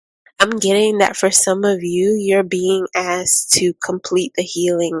 I'm getting that for some of you, you're being asked to complete the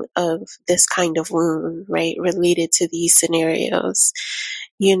healing of this kind of wound, right? Related to these scenarios.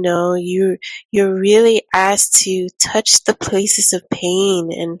 You're really asked to touch the places of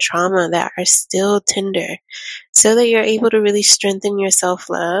pain and trauma that are still tender so that you're able to really strengthen your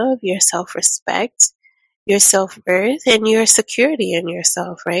self-love, your self-respect, your self-worth, and your security in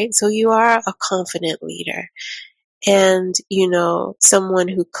yourself, right? So you are a confident leader. And, someone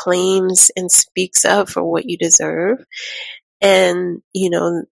who claims and speaks up for what you deserve, and,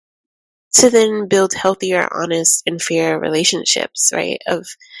 to then build healthier, honest, and fair relationships, right? Of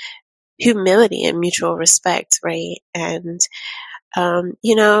humility and mutual respect, right? And,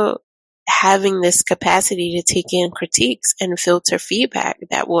 having this capacity to take in critiques and filter feedback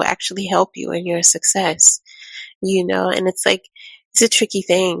that will actually help you in your success, and it's like, it's a tricky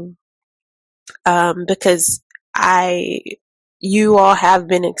thing, because you all have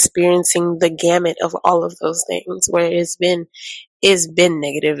been experiencing the gamut of all of those things where it's been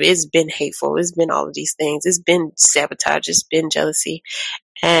negative, it's been hateful, it's been all of these things, it's been sabotage, it's been jealousy,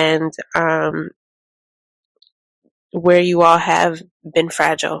 and where you all have been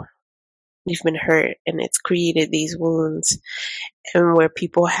fragile, you've been hurt, and it's created these wounds, and where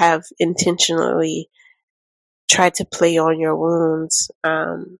people have intentionally tried to play on your wounds,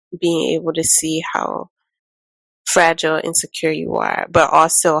 being able to see how fragile, insecure you are, but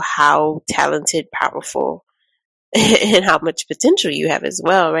also how talented, powerful, and how much potential you have as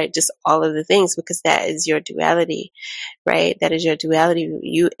well, right? Just all of the things, because that is your duality, right? That is your duality.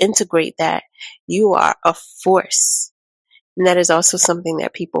 You integrate that. You are a force. And that is also something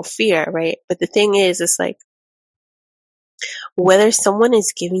that people fear, right? But the thing is, it's like, whether someone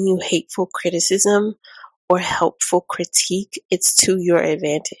is giving you hateful criticism or helpful critique, it's to your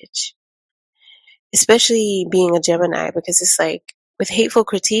advantage. Especially being a Gemini, because it's like, with hateful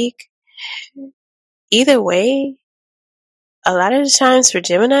critique, either way, a lot of the times for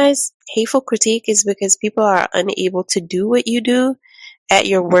Geminis, hateful critique is because people are unable to do what you do at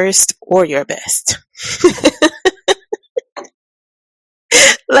your worst or your best.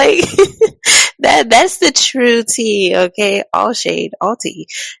 Like, that's the true tea, okay? All shade, all tea.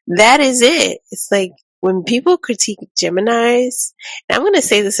 That is it. It's like, when people critique Geminis, and I'm going to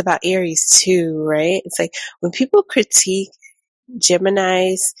say this about Aries too, right? It's like, when people critique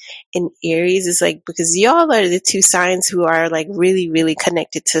Geminis and Aries, is like, because y'all are the two signs who are like really, really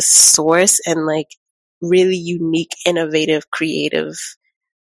connected to source and like really unique, innovative, creative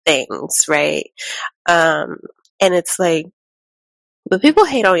things, right? And it's like, when people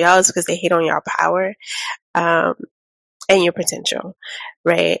hate on y'all, it's because they hate on y'all power, and your potential,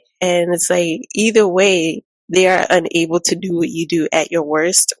 right? And it's like, either way, they are unable to do what you do at your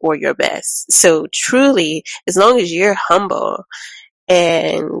worst or your best. So truly, as long as you're humble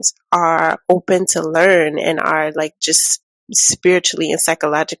and are open to learn and are like just spiritually and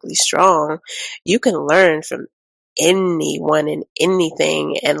psychologically strong, you can learn from anyone and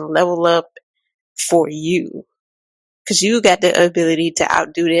anything and level up for you. Because you got the ability to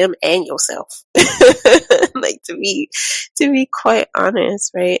outdo them and yourself. Like, to be quite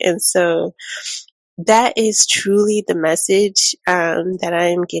honest, right? And so that is truly the message that I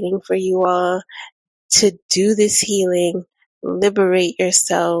am getting for you all, to do this healing, liberate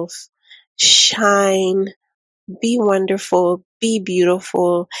yourself, shine, be wonderful, be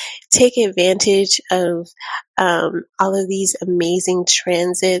beautiful, take advantage of all of these amazing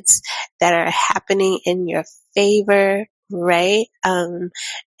transits that are happening in your favor, right?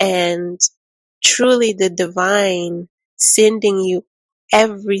 And truly the divine sending you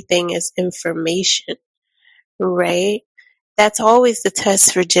everything as information, right? That's always the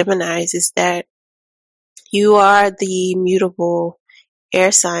test for Geminis, is that you are the mutable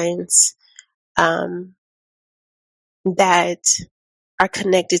air signs that are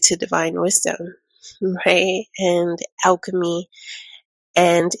connected to divine wisdom, right? And alchemy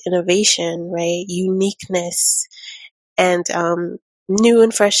and innovation, right? Uniqueness and new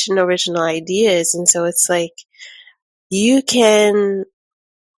and fresh and original ideas. And so it's like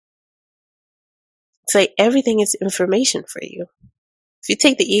everything is information for you. If you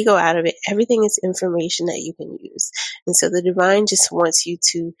take the ego out of it, everything is information that you can use. And so the divine just wants you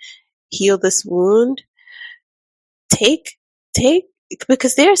to heal this wound. Take,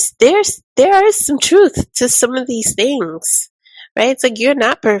 because there is some truth to some of these things, right? It's like, you're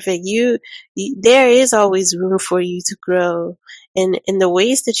not perfect. There is always room for you to grow. And in the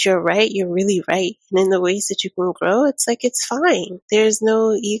ways that you're right, you're really right. And in the ways that you can grow, it's like, it's fine. There's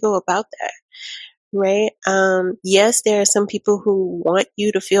no ego about that. Right? Yes, there are some people who want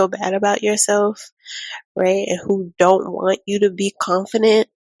you to feel bad about yourself, right? And who don't want you to be confident,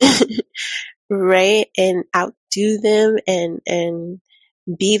 right? And outdo them and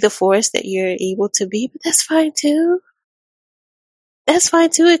be the force that you're able to be. But that's fine too. That's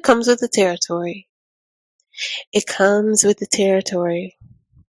fine too. It comes with the territory. It comes with the territory.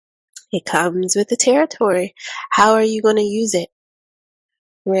 It comes with the territory. How are you going to use it?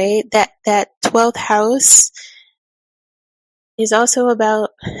 Right? That 12th house is also about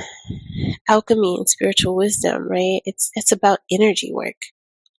alchemy and spiritual wisdom, right? It's about energy work.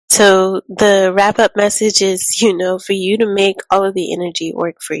 So the wrap up message is, for you to make all of the energy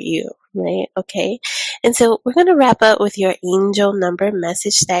work for you, right? Okay. And so we're going to wrap up with your angel number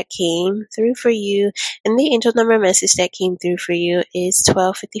message that came through for you. And the angel number message that came through for you is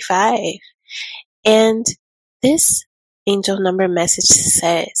 1255. And this angel number message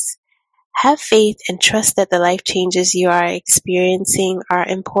says, have faith and trust that the life changes you are experiencing are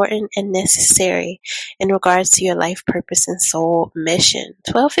important and necessary in regards to your life purpose and soul mission.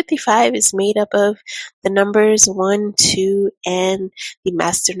 1255 is made up of the numbers 1, 2, and the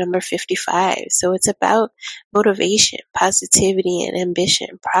master number 55. So it's about motivation, positivity, and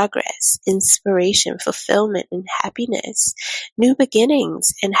ambition, progress, inspiration, fulfillment, and happiness, new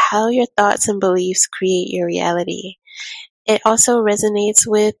beginnings, and how your thoughts and beliefs create your reality. It also resonates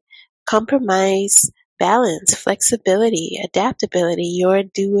with compromise, balance, flexibility, adaptability, your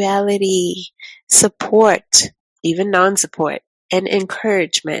duality, support, even non-support, and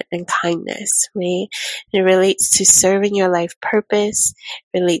encouragement and kindness, right? It relates to serving your life purpose,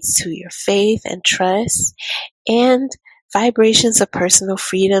 relates to your faith and trust, and vibrations of personal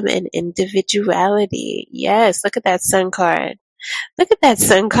freedom and individuality. Yes, look at that sun card. Look at that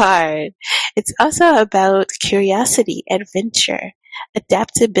sun card. It's also about curiosity, adventure,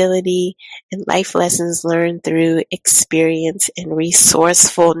 adaptability, and life lessons learned through experience and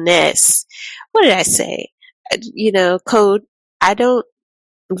resourcefulness. What did I say? Code, I don't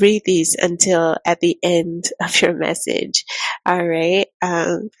read these until at the end of your message. All right.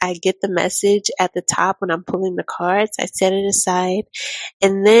 I get the message at the top when I'm pulling the cards. I set it aside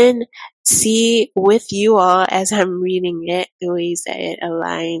and then see with you all as I'm reading it the ways that it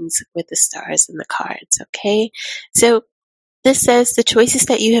aligns with the stars and the cards. Okay. So this says the choices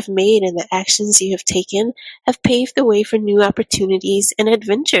that you have made and the actions you have taken have paved the way for new opportunities and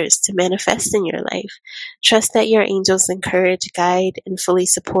adventures to manifest in your life. Trust that your angels encourage, guide, and fully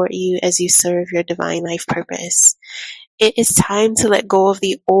support you as you serve your divine life purpose. It is time to let go of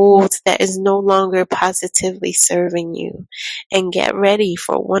the old that is no longer positively serving you and get ready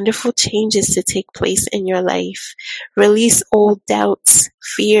for wonderful changes to take place in your life. Release old doubts,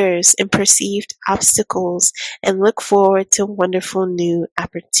 fears, and perceived obstacles and look forward to wonderful new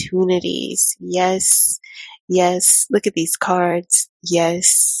opportunities. Yes, yes. Look at these cards.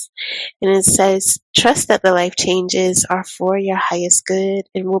 Yes. And it says, trust that the life changes are for your highest good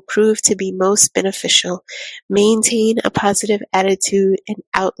and will prove to be most beneficial. Maintain a positive attitude and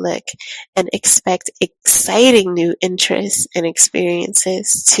outlook and expect exciting new interests and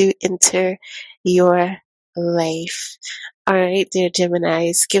experiences to enter your life. All right, dear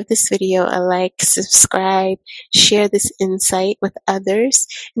Geminis, give this video a like, subscribe, share this insight with others,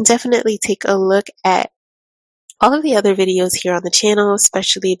 and definitely take a look at all of the other videos here on the channel,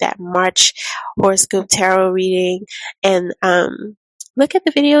 especially that March horoscope tarot reading, and look at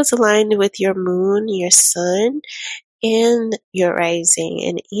the videos aligned with your moon, your sun, and your rising,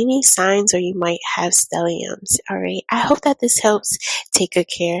 and any signs or you might have stelliums. All right. I hope that this helps. Take good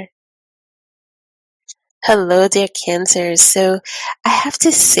care. Hello, dear Cancers. So I have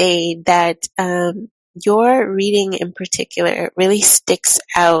to say that your reading in particular really sticks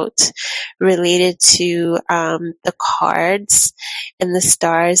out related to the cards and the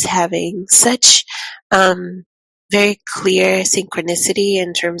stars having such very clear synchronicity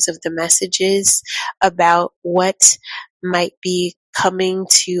in terms of the messages about what might be coming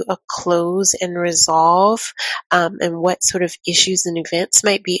to a close and resolve, and what sort of issues and events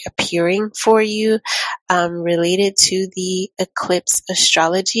might be appearing for you related to the eclipse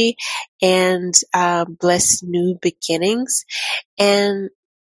astrology and blessed new beginnings. And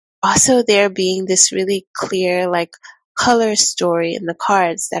also there being this really clear like color story in the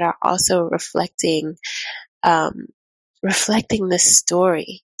cards that are also reflecting the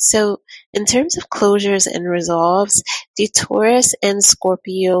story. So in terms of closures and resolves, the Taurus and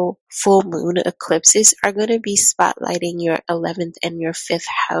Scorpio full moon eclipses are going to be spotlighting your 11th and your 5th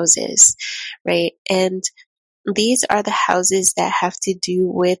houses, right? And these are the houses that have to do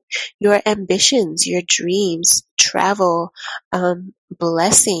with your ambitions, your dreams, travel,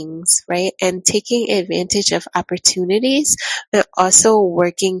 blessings, right? And taking advantage of opportunities, but also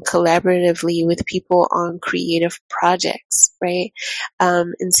working collaboratively with people on creative projects, right?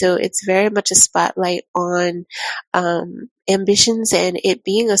 And so it's very much a spotlight on ambitions and it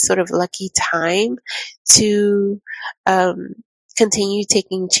being a sort of lucky time to continue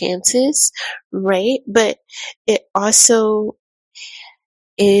taking chances, right? But it also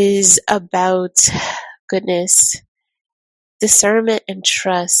is about, goodness, discernment and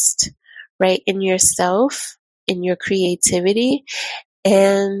trust, right? In yourself, in your creativity,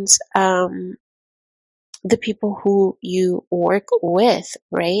 and the people who you work with,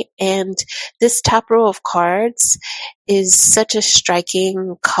 right? And this top row of cards is such a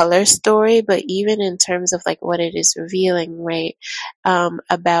striking color story, but even in terms of like what it is revealing, right?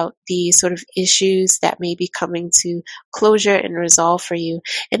 About the sort of issues that may be coming to closure and resolve for you.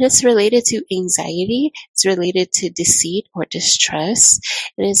 And it's related to anxiety. It's related to deceit or distrust.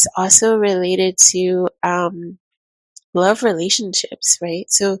 And it's also related to, love relationships, right?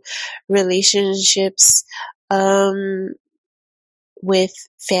 So relationships with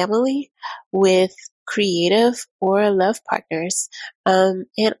family, with creative or love partners,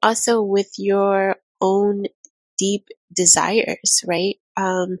 and also with your own deep desires, right?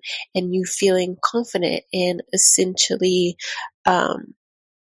 And you feeling confident and essentially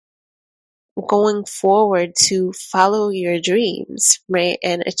going forward to follow your dreams, right?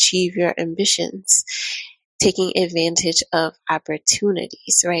 And achieve your ambitions, taking advantage of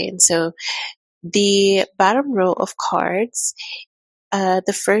opportunities, right? And so the bottom row of cards,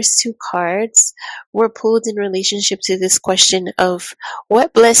 the first two cards were pulled in relationship to this question of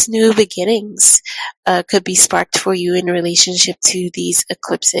what blessed new beginnings could be sparked for you in relationship to these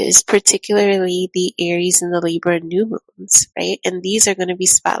eclipses, particularly the Aries and the Libra new moons, right? And these are going to be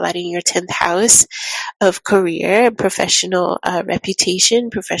spotlighting your 10th house of career and professional reputation,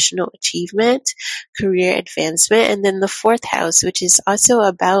 professional achievement, career advancement, and then the 4th house, which is also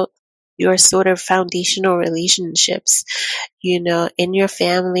about your sort of foundational relationships, in your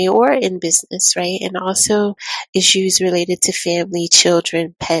family or in business, right? And also issues related to family,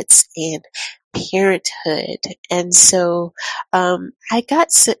 children, pets, and parenthood. And so I got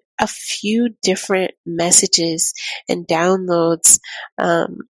a few different messages and downloads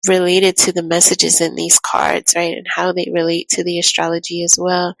related to the messages in these cards, right? And how they relate to the astrology as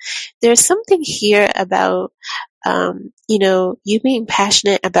well. There's something here about you being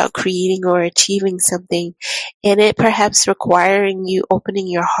passionate about creating or achieving something and it perhaps requiring you opening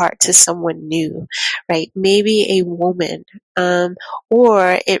your heart to someone new, right? Maybe a woman,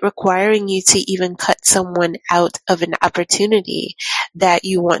 or it requiring you to even cut someone out of an opportunity that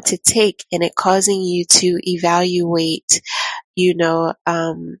you want to take and it causing you to evaluate,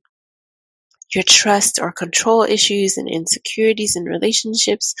 your trust or control issues and insecurities in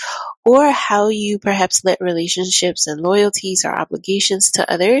relationships, or how you perhaps let relationships and loyalties or obligations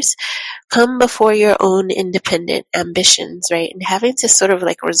to others come before your own independent ambitions, right? And having to sort of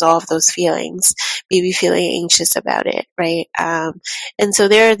like resolve those feelings, maybe feeling anxious about it, right? And so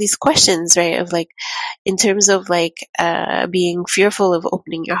there are these questions, right, of like, in terms of like being fearful of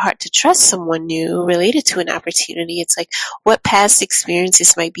opening your heart to trust someone new related to an opportunity. It's like, what past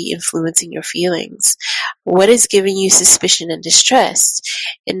experiences might be influencing your feelings? What is giving you suspicion and distrust?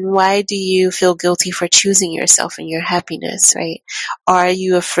 And why do you feel guilty for choosing yourself and your happiness, right? Are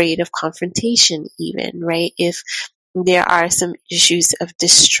you afraid of confrontation even, right? If there are some issues of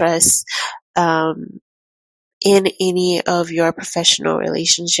distrust, in any of your professional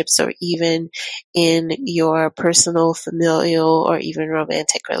relationships, or even in your personal, familial, or even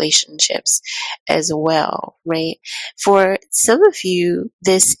romantic relationships as well, right? For some of you,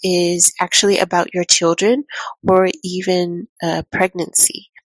 this is actually about your children or even pregnancy.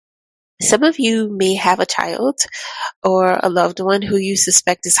 Some of you may have a child or a loved one who you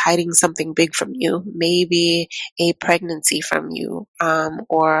suspect is hiding something big from you, maybe a pregnancy from you,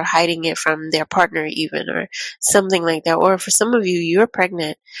 or hiding it from their partner even, or something like that. Or for some of you, you're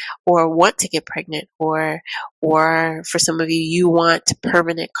pregnant or want to get pregnant, or for some of you, you want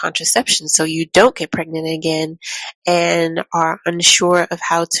permanent contraception so you don't get pregnant again and are unsure of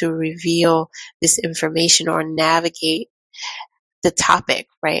how to reveal this information or navigate the topic,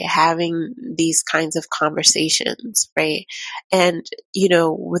 right? Having these kinds of conversations, right? And,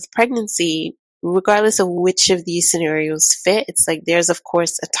 with pregnancy, regardless of which of these scenarios fit, it's like there's, of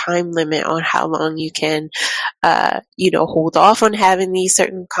course, a time limit on how long you can, hold off on having these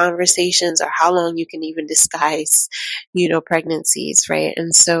certain conversations, or how long you can even disguise, pregnancies, right?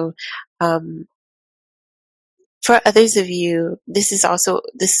 And so, for others of you, this is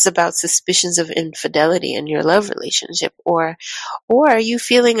about suspicions of infidelity in your love relationship, or are you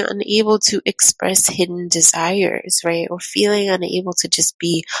feeling unable to express hidden desires, right? Or feeling unable to just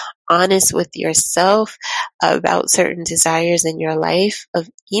be honest with yourself about certain desires in your life of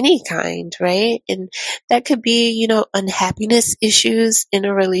any kind, right? And that could be, unhappiness issues in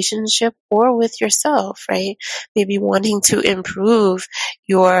a relationship or with yourself, right? Maybe wanting to improve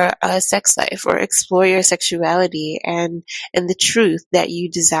your sex life or explore your sexuality and the truth that you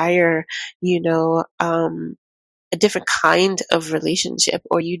desire, a different kind of relationship,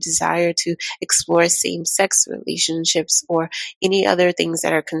 or you desire to explore same-sex relationships or any other things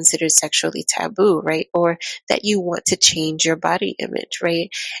that are considered sexually taboo, right? Or that you want to change your body image, right?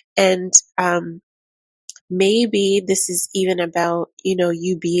 And maybe this is even about,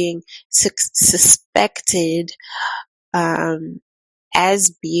 you being suspected as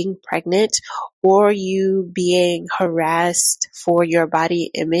being pregnant, or you being harassed for your body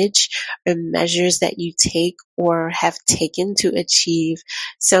image and measures that you take or have taken to achieve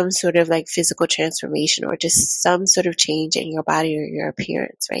some sort of like physical transformation or just some sort of change in your body or your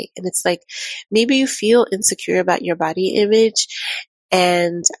appearance, right? And it's like, maybe you feel insecure about your body image,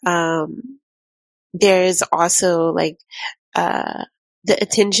 and there's also like the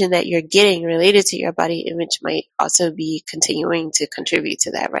attention that you're getting related to your body image might also be continuing to contribute to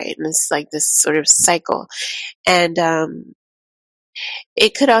that, right? And it's like this sort of cycle. And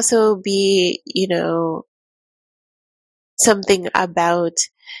it could also be, something about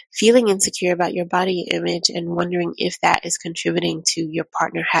feeling insecure about your body image and wondering if that is contributing to your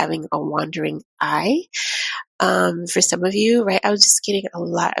partner having a wandering eye. For some of you, right, I was just getting a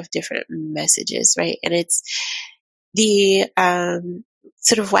lot of different messages, right? And it's the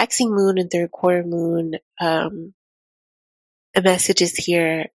sort of waxing moon and third quarter moon messages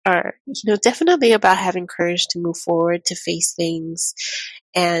here are, definitely about having courage to move forward, to face things,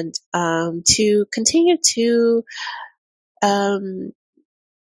 and to continue to, I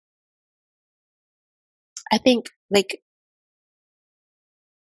think, like,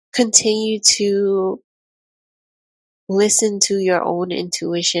 continue to listen to your own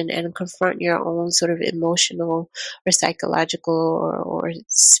intuition and confront your own sort of emotional or psychological or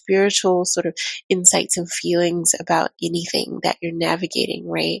spiritual sort of insights and feelings about anything that you're navigating,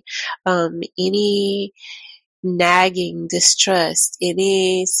 right? Any nagging distrust,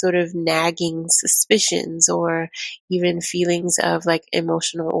 any sort of nagging suspicions, or even feelings of like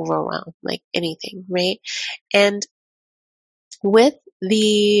emotional overwhelm, like anything, right? And with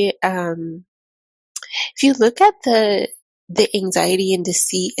the if you look at the anxiety and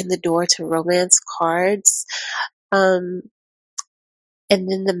deceit in the door to romance cards, and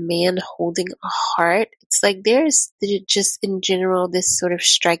then the man holding a heart. It's like there's just in general this sort of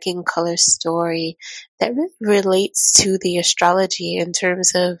striking color story that really relates to the astrology in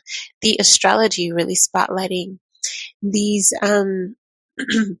terms of the astrology really spotlighting these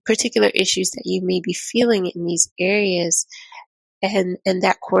particular issues that you may be feeling in these areas, and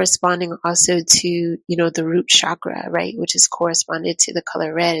that corresponding also to, the root chakra, right, which is corresponded to the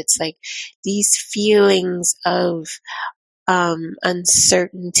color red. It's like these feelings of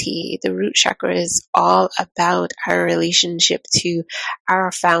uncertainty. The root chakra is all about our relationship to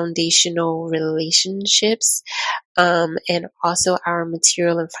our foundational relationships, and also our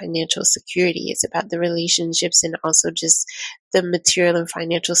material and financial security. It's about the relationships and also just the material and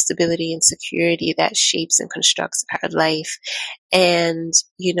financial stability and security that shapes and constructs our life. And,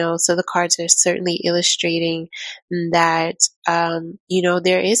 so the cards are certainly illustrating that,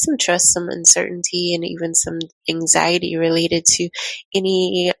 there is some trust, some uncertainty, and even some anxiety related to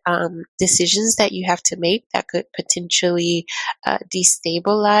any decisions that you have to make that could potentially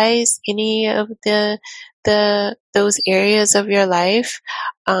destabilize any of those areas of your life.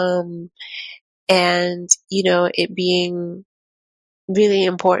 And, it being really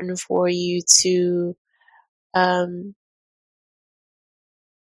important for you to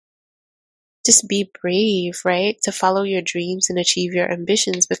just be brave, right? To follow your dreams and achieve your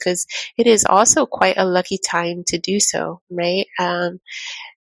ambitions, because it is also quite a lucky time to do so, right?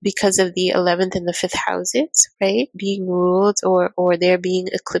 Because of the 11th and the 5th houses, right? Being ruled or there being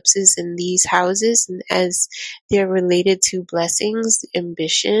eclipses in these houses, and as they're related to blessings,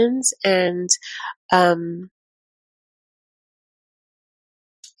 ambitions, and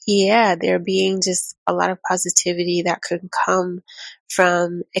there being just a lot of positivity that could come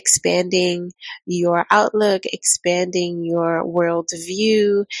from expanding your outlook, expanding your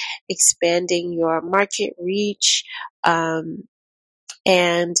worldview, expanding your market reach,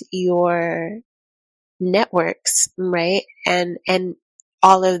 and your networks, right? And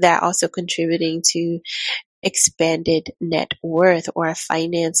all of that also contributing to expanded net worth or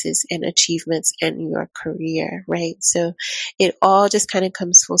finances and achievements in your career, right? So it all just kind of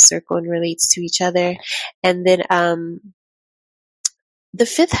comes full circle and relates to each other. And then the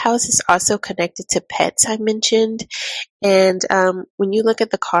 5th house is also connected to pets, I mentioned. And when you look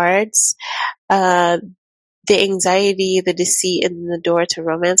at the cards, the anxiety, the deceit, and the door to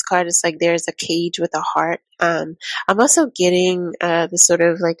romance card is like there's a cage with a heart. I'm also getting the sort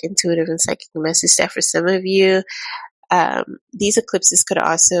of like intuitive and psychic message that for some of you, these eclipses could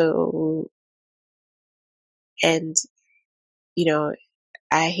also, and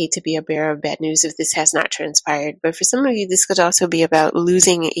I hate to be a bearer of bad news if this has not transpired, but for some of you, this could also be about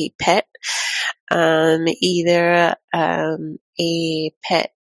losing a pet, either a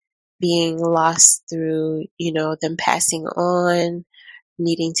pet being lost through, them passing on,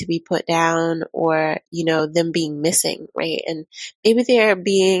 needing to be put down, or, them being missing, right? And maybe there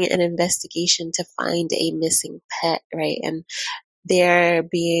being an investigation to find a missing pet, right? And there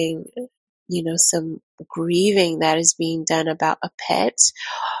being, some grieving that is being done about a pet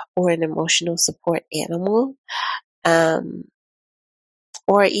or an emotional support animal,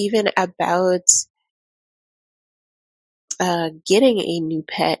 or even about getting a new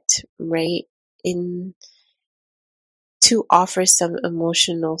pet, right? To offer some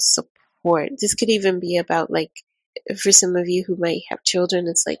emotional support. This could even be about, like, for some of you who might have children,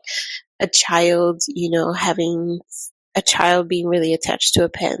 it's like a child, having a child being really attached to a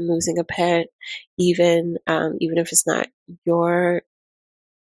pet and losing a pet, even if it's not your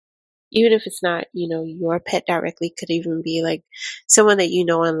your pet directly, could even be like someone that you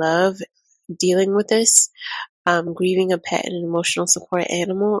know and love dealing with this, grieving a pet and an emotional support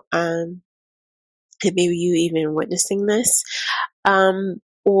animal, and maybe you even witnessing this,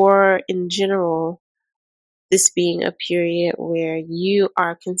 or in general, this being a period where you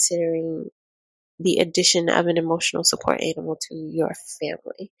are considering the addition of an emotional support animal to your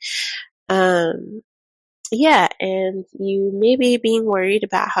family. And you may be being worried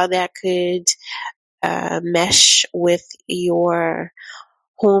about how that could mesh with your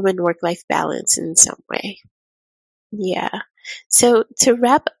home and work-life balance in some way. Yeah. So to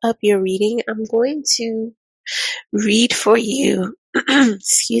wrap up your reading, I'm going to read for you,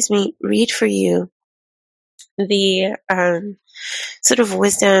 read for you the sort of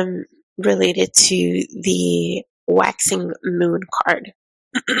wisdom related to the waxing moon card.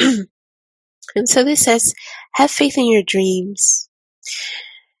 And so this says, have faith in your dreams.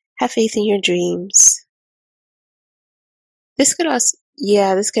 Have faith in your dreams. This could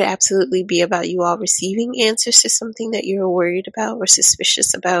absolutely be about you all receiving answers to something that you're worried about or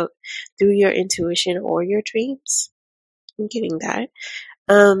suspicious about through your intuition or your dreams, I'm getting that.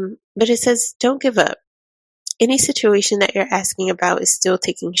 But it says, don't give up. Any situation that you're asking about is still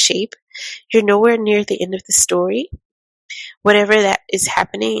taking shape. You're nowhere near the end of the story. Whatever that is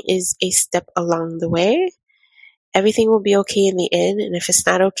happening is a step along the way. Everything will be okay in the end, and if it's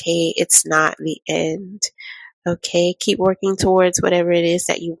not okay, it's not the end. Okay, keep working towards whatever it is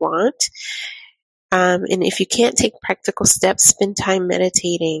that you want. And if you can't take practical steps, spend time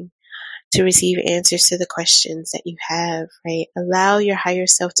meditating to receive answers to the questions that you have, right? Allow your higher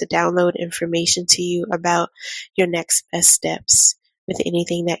self to download information to you about your next best steps with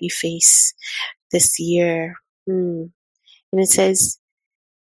anything that you face this year. And it says,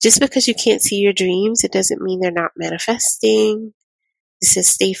 just because you can't see your dreams, it doesn't mean they're not manifesting. It says,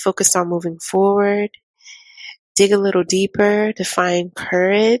 stay focused on moving forward. Dig a little deeper to find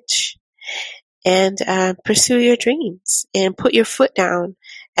courage and pursue your dreams and put your foot down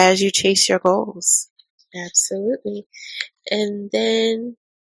as you chase your goals. Absolutely. And then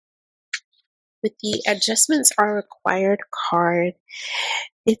with the adjustments are required card,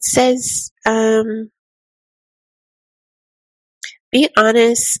 it says, be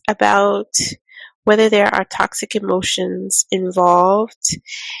honest about whether there are toxic emotions involved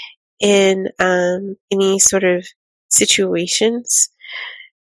in any sort of situations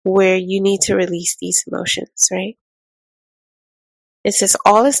where you need to release these emotions, right? It says,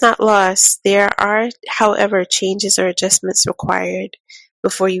 all is not lost. There are, however, changes or adjustments required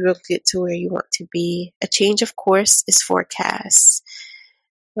before you will get to where you want to be. A change of course is forecast.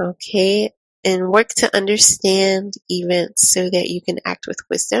 Okay? And work to understand events so that you can act with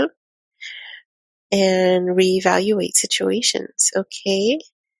wisdom and reevaluate situations. Okay?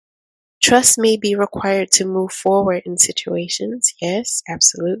 Trust may be required to move forward in situations. Yes,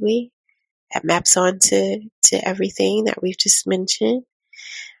 absolutely. That maps on to everything that we've just mentioned.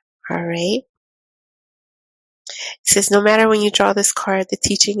 All right. It says, no matter when you draw this card, the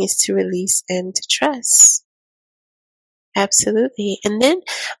teaching is to release and to trust. Absolutely. And then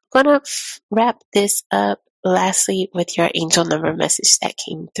I'm going to wrap this up lastly with your angel number message that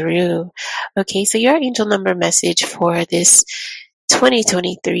came through. Okay, so your angel number message for this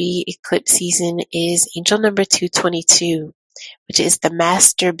 2023 eclipse season is angel number 222, which is the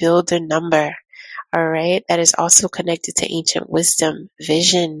master builder number. All right, that is also connected to ancient wisdom,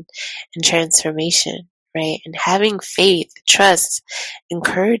 vision, and transformation, right? And having faith, trust,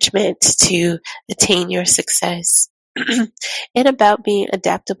 encouragement to attain your success. And about being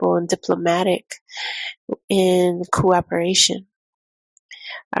adaptable and diplomatic in cooperation.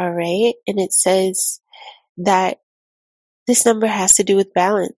 All right, and it says that this number has to do with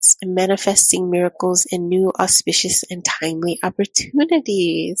balance and manifesting miracles and new auspicious and timely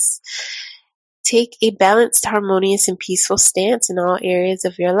opportunities. Take a balanced, harmonious, and peaceful stance in all areas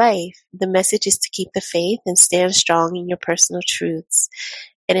of your life. The message is to keep the faith and stand strong in your personal truths.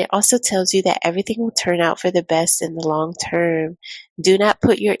 And it also tells you that everything will turn out for the best in the long term. Do not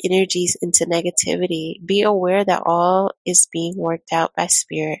put your energies into negativity. Be aware that all is being worked out by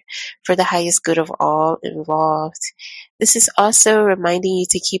spirit for the highest good of all involved. This is also reminding you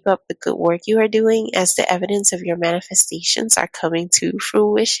to keep up the good work you are doing as the evidence of your manifestations are coming to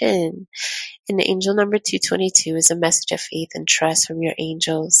fruition. And the angel number 222 is a message of faith and trust from your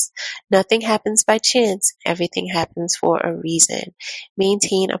angels. Nothing happens by chance. Everything happens for a reason.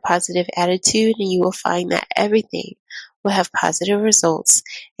 Maintain a positive attitude and you will find that everything will have positive results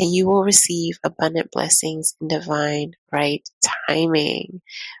and you will receive abundant blessings in divine right timing.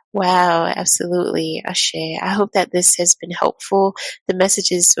 Wow, absolutely, Ashe. I hope that this has been helpful. The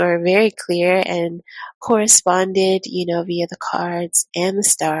messages were very clear and corresponded, via the cards and the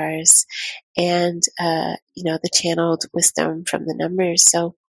stars and, the channeled wisdom from the numbers.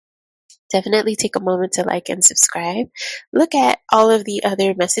 So definitely take a moment to like and subscribe. Look at all of the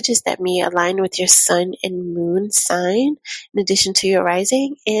other messages that may align with your sun and moon sign, in addition to your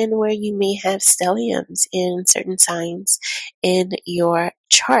rising, and where you may have stelliums in certain signs in your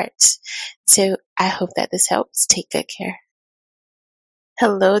chart. So I hope that this helps. Take good care.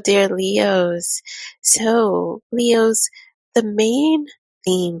 Hello, dear Leos. So, Leos, the main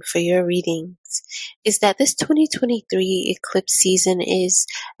theme for your readings is that this 2023 eclipse season is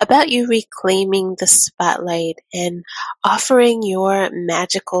about you reclaiming the spotlight and offering your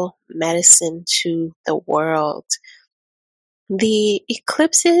magical medicine to the world. The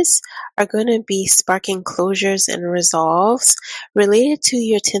eclipses are going to be sparking closures and resolves related to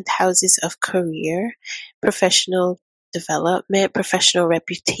your 10th houses of career, professional development, professional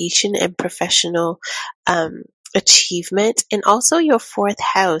reputation, and professional achievement, and also your fourth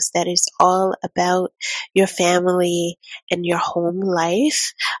house that is all about your family and your home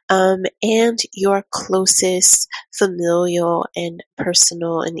life, and your closest familial and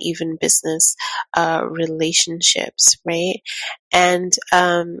personal and even business relationships, right? And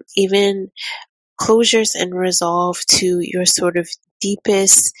even closures and resolve to your sort of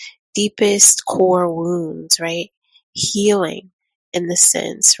deepest core wounds, right? Healing in the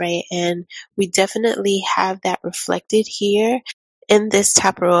sense, right? And we definitely have that reflected here in this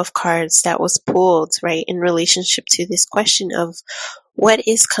top row of cards that was pulled, right, in relationship to this question of what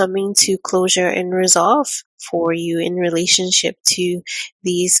is coming to closure and resolve for you in relationship to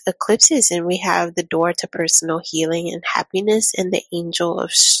these eclipses. And we have the door to personal healing and happiness and the angel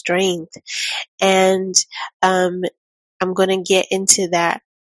of strength. And I'm going to get into that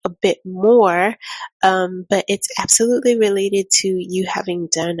a bit more, but it's absolutely related to you having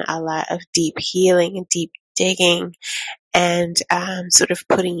done a lot of deep healing and deep digging and sort of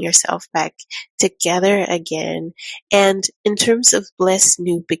putting yourself back together again. And in terms of blessed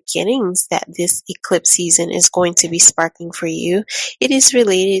new beginnings that this eclipse season is going to be sparking for you, it is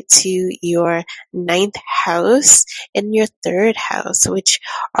related to your ninth house and your third house, which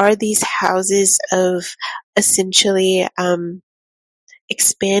are these houses of essentially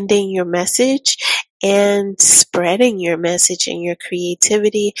expanding your message and spreading your message and your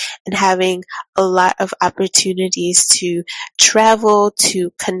creativity and having a lot of opportunities to travel,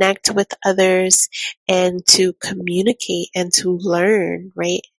 to connect with others, and to communicate and to learn,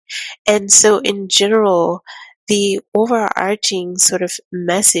 right? And so in general, the overarching sort of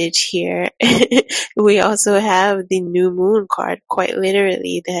message here, we also have the new moon card, quite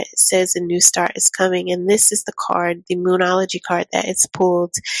literally, that says a new start is coming. And this is the card, the moonology card that is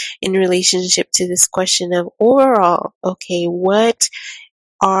pulled in relationship to this question of overall, okay, what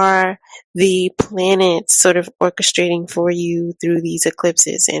are the planets sort of orchestrating for you through these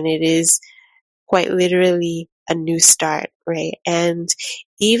eclipses? And it is quite literally a new start, right? And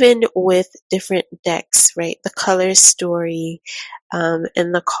even with different decks, right? The color story, and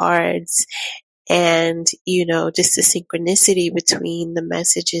the cards, and, just the synchronicity between the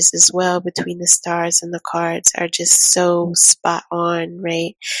messages as well, between the stars and the cards are just so spot on,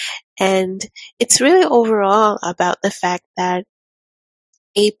 right? And it's really overall about the fact that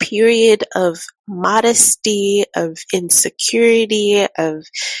a period of modesty, of insecurity, of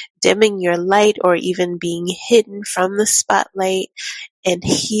dimming your light or even being hidden from the spotlight and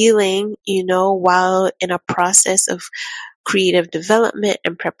healing, while in a process of creative development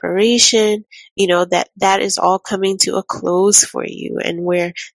and preparation, that is all coming to a close for you. And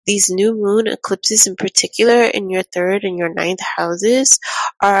where these new moon eclipses in particular in your third and your ninth houses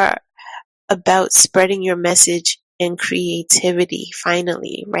are about spreading your message and creativity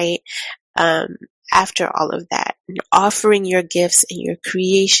finally, right? Um, after all of that, and offering your gifts and your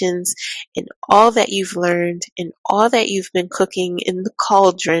creations and all that you've learned and all that you've been cooking in the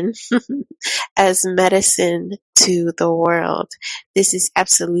cauldron as medicine to the world. This is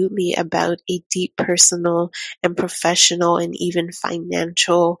absolutely about a deep personal and professional and even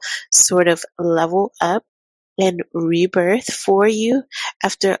financial sort of level up and rebirth for you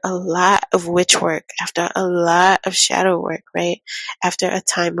after a lot of witch work, after a lot of shadow work, right? After a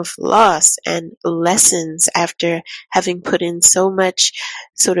time of loss and lessons, after having put in so much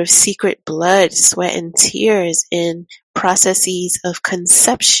sort of secret blood, sweat, and tears in processes of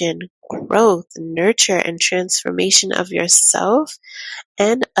conception, growth, nurture, and transformation of yourself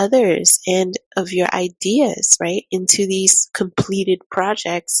and others and of your ideas, right? Into these completed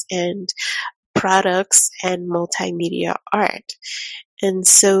projects and products and multimedia art. And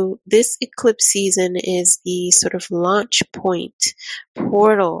so this eclipse season is the sort of launch point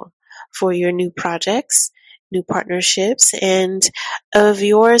portal for your new projects, new partnerships, and of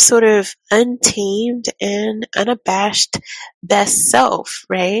your sort of untamed and unabashed best self,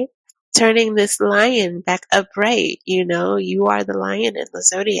 right? Turning this lion back upright, you are the lion in the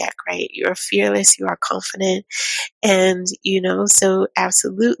zodiac, right? You're fearless, you are confident, and, so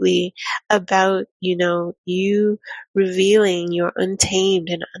absolutely about, you revealing your untamed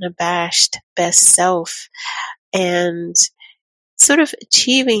and unabashed best self and sort of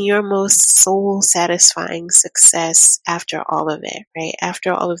achieving your most soul satisfying success after all of it, right?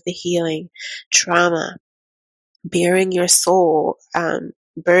 After all of the healing, trauma, bearing your soul,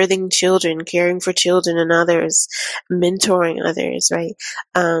 birthing children, caring for children and others, mentoring others, right?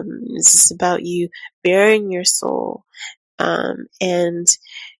 This is about you bearing your soul, and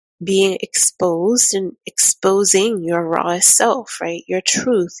being exposed and exposing your rawest self, right? Your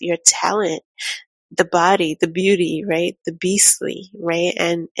truth, your talent, the body, the beauty, right? The beastly, right?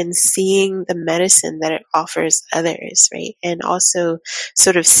 And seeing the medicine that it offers others, right? And also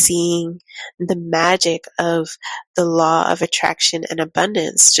sort of seeing the magic of the law of attraction and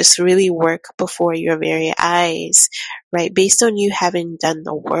abundance just really work before your very eyes, right? Based on you having done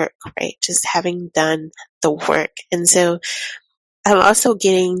the work, right? Just having done the work. And so I'm also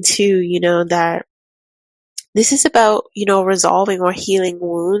getting to, that this is about, resolving or healing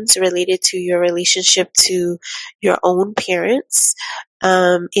wounds related to your relationship to your own parents,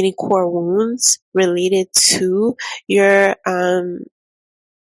 any core wounds related to your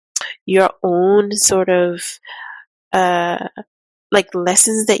own sort of, uh, like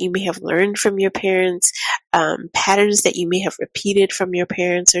lessons that you may have learned from your parents, patterns that you may have repeated from your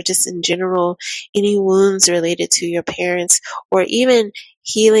parents, or just in general, any wounds related to your parents, or even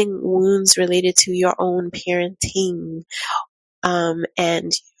healing wounds related to your own parenting,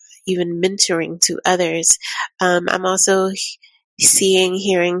 and even mentoring to others. I'm also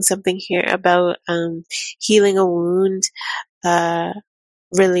hearing something here about healing a wound uh,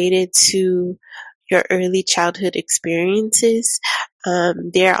 related to your early childhood experiences.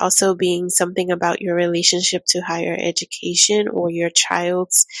 There also being something about your relationship to higher education or your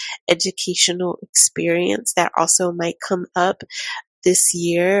child's educational experience that also might come up this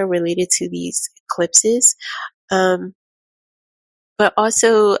year related to these eclipses. But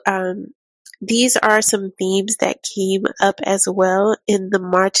also, these are some themes that came up as well in the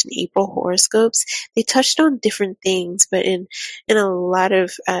March and April horoscopes. They touched on different things, but in a lot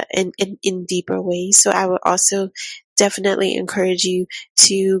of in deeper ways. So I would also definitely encourage you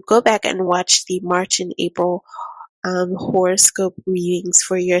to go back and watch the March and April horoscope readings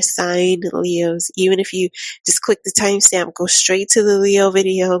for your sign, Leos. Even if you just click the timestamp, go straight to the Leo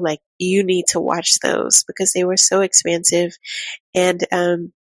video, like you need to watch those because they were so expansive. And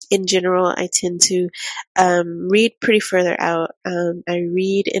in general, I tend to read pretty further out. I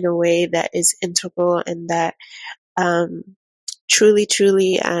read in a way that is integral and that um, truly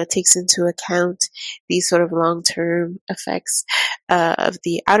takes into account these sort of long-term effects of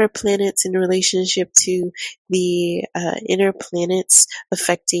the outer planets in relationship to the inner planets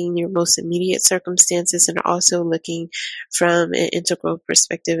affecting your most immediate circumstances, and also looking from an integral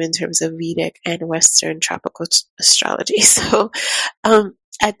perspective in terms of Vedic and Western tropical astrology. So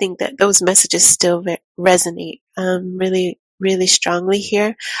I think that those messages still resonate really, really strongly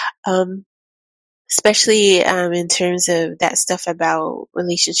here. Especially in terms of that stuff about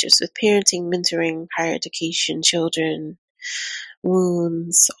relationships with parenting, mentoring, higher education, children,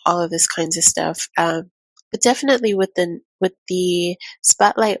 wounds, all of this kinds of stuff. But definitely with the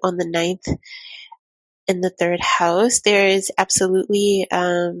spotlight on the ninth and the third house, there is absolutely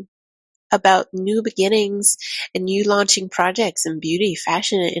about new beginnings and you launching projects in beauty,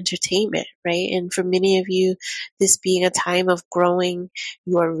 fashion, and entertainment, right? And for many of you, this being a time of growing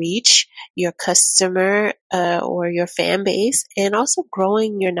your reach, your customer, or your fan base, and also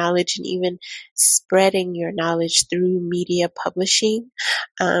growing your knowledge and even spreading your knowledge through media publishing,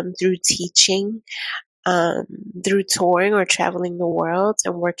 through teaching, through touring or traveling the world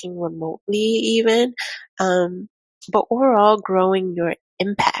and working remotely even. But overall growing your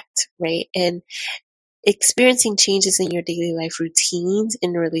impact, right? And experiencing changes in your daily life routines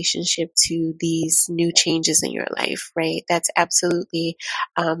in relationship to these new changes in your life, right? That's absolutely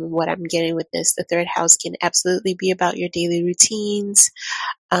what I'm getting with this. The third house can absolutely be about your daily routines.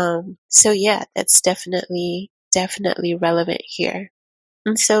 So yeah, that's definitely relevant here.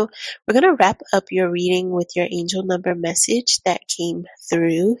 And so we're going to wrap up your reading with your angel number message that came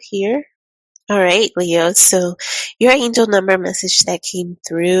through here. All right, Leo. So your angel number message that came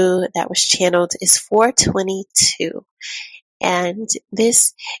through that was channeled is 422. And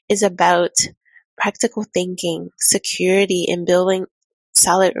this is about practical thinking, security, and building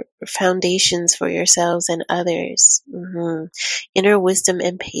solid foundations for yourselves and others. Inner wisdom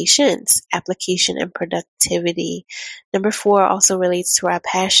and patience, application and productivity. Number 4 also relates to our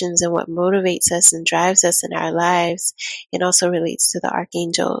passions and what motivates us and drives us in our lives, and also relates to the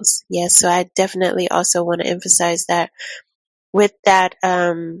archangels. Yes, so I definitely also want to emphasize that with that,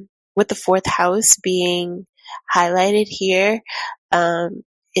 with the 4th house being highlighted here,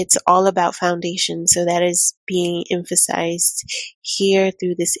 it's all about foundation. So that is being emphasized here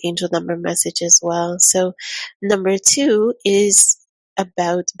through this angel number message as well. So number 2 is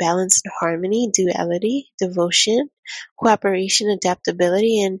about balance and harmony, duality, devotion, cooperation,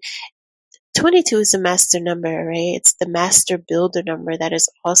 adaptability, and 22 is the master number, right? It's the master builder number that is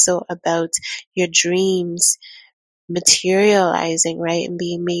also about your dreams materializing, right, and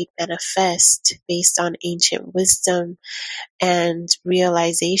being made manifest based on ancient wisdom and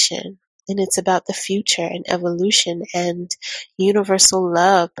realization. and it's about the future and evolution and universal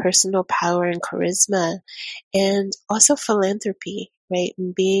love, personal power and charisma, and also philanthropy, right?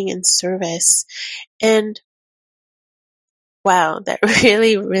 And being in service. And wow, that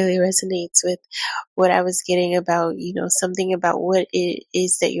really, really resonates with what I was getting about, something about what it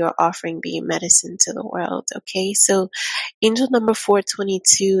is that you're offering being medicine to the world. Okay. So angel number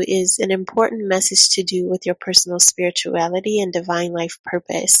 422 is an important message to do with your personal spirituality and divine life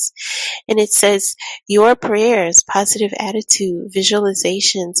purpose. And it says, your prayers, positive attitude,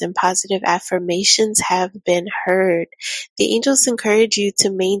 visualizations, and positive affirmations have been heard. The angels encourage you to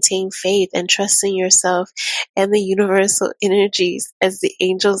maintain faith and trust in yourself and the universal energies, as the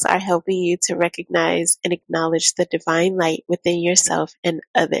angels are helping you to recognize and acknowledge the divine light within yourself and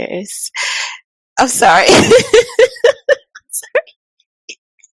others. I'm sorry.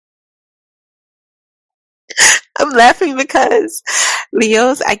 I'm laughing because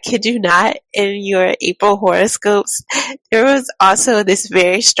Leos, I kid you not, in your April horoscopes, there was also this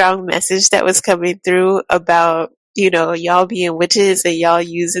very strong message that was coming through about, y'all being witches and y'all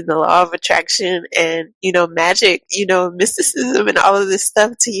using the law of attraction and, magic, mysticism and all of this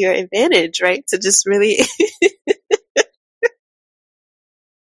stuff to your advantage, right? To just really,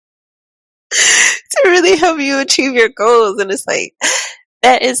 to really help you achieve your goals. And it's like,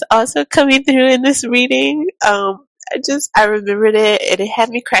 that is also coming through in this reading. I remembered it and it had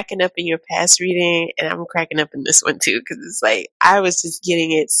me cracking up in your past reading and I'm cracking up in this one too because it's like I was just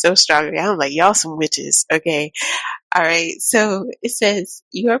getting it so strongly. I'm like, y'all some witches. Okay. All right. So it says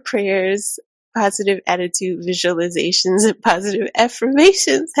your prayers, positive attitude, visualizations, and positive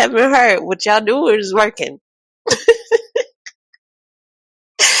affirmations have been heard. What y'all do is working.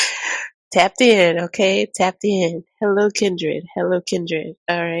 Tapped in, okay? Tapped in. Hello, kindred. Hello, kindred.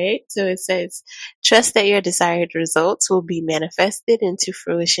 All right. So it says, trust that your desired results will be manifested into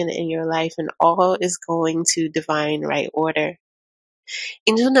fruition in your life and all is going to divine right order.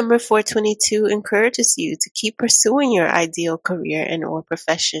 Angel number 422 encourages you to keep pursuing your ideal career and or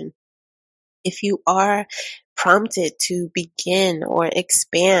profession. If you are prompted to begin or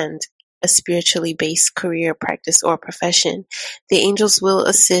expand a spiritually based career, practice, or profession, the angels will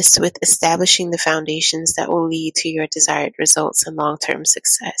assist with establishing the foundations that will lead to your desired results and long-term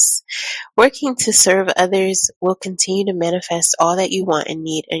success. Working to serve others will continue to manifest all that you want and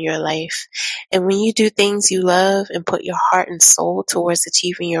need in your life. And when you do things you love and put your heart and soul towards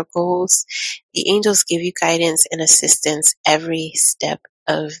achieving your goals, the angels give you guidance and assistance every step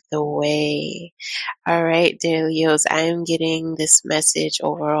of the way. All right, dear Leos, I am getting this message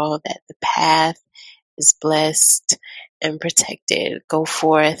overall that the path is blessed and protected. Go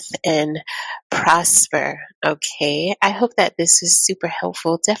forth and prosper. Okay. I hope that this is super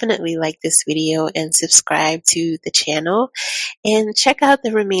helpful. Definitely like this video and subscribe to the channel and check out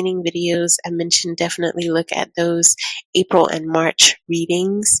the remaining videos I mentioned. Definitely look at those April and March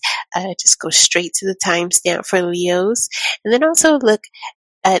readings. Just go straight to the timestamp for Leos and then also look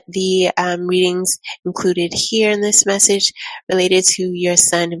at the readings included here in this message related to your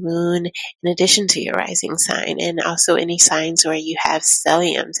sun, moon, in addition to your rising sign, and also any signs where you have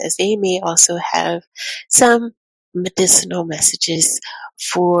stelliums, as they may also have some medicinal messages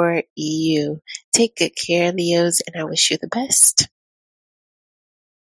for you. Take good care, Leos, and I wish you the best.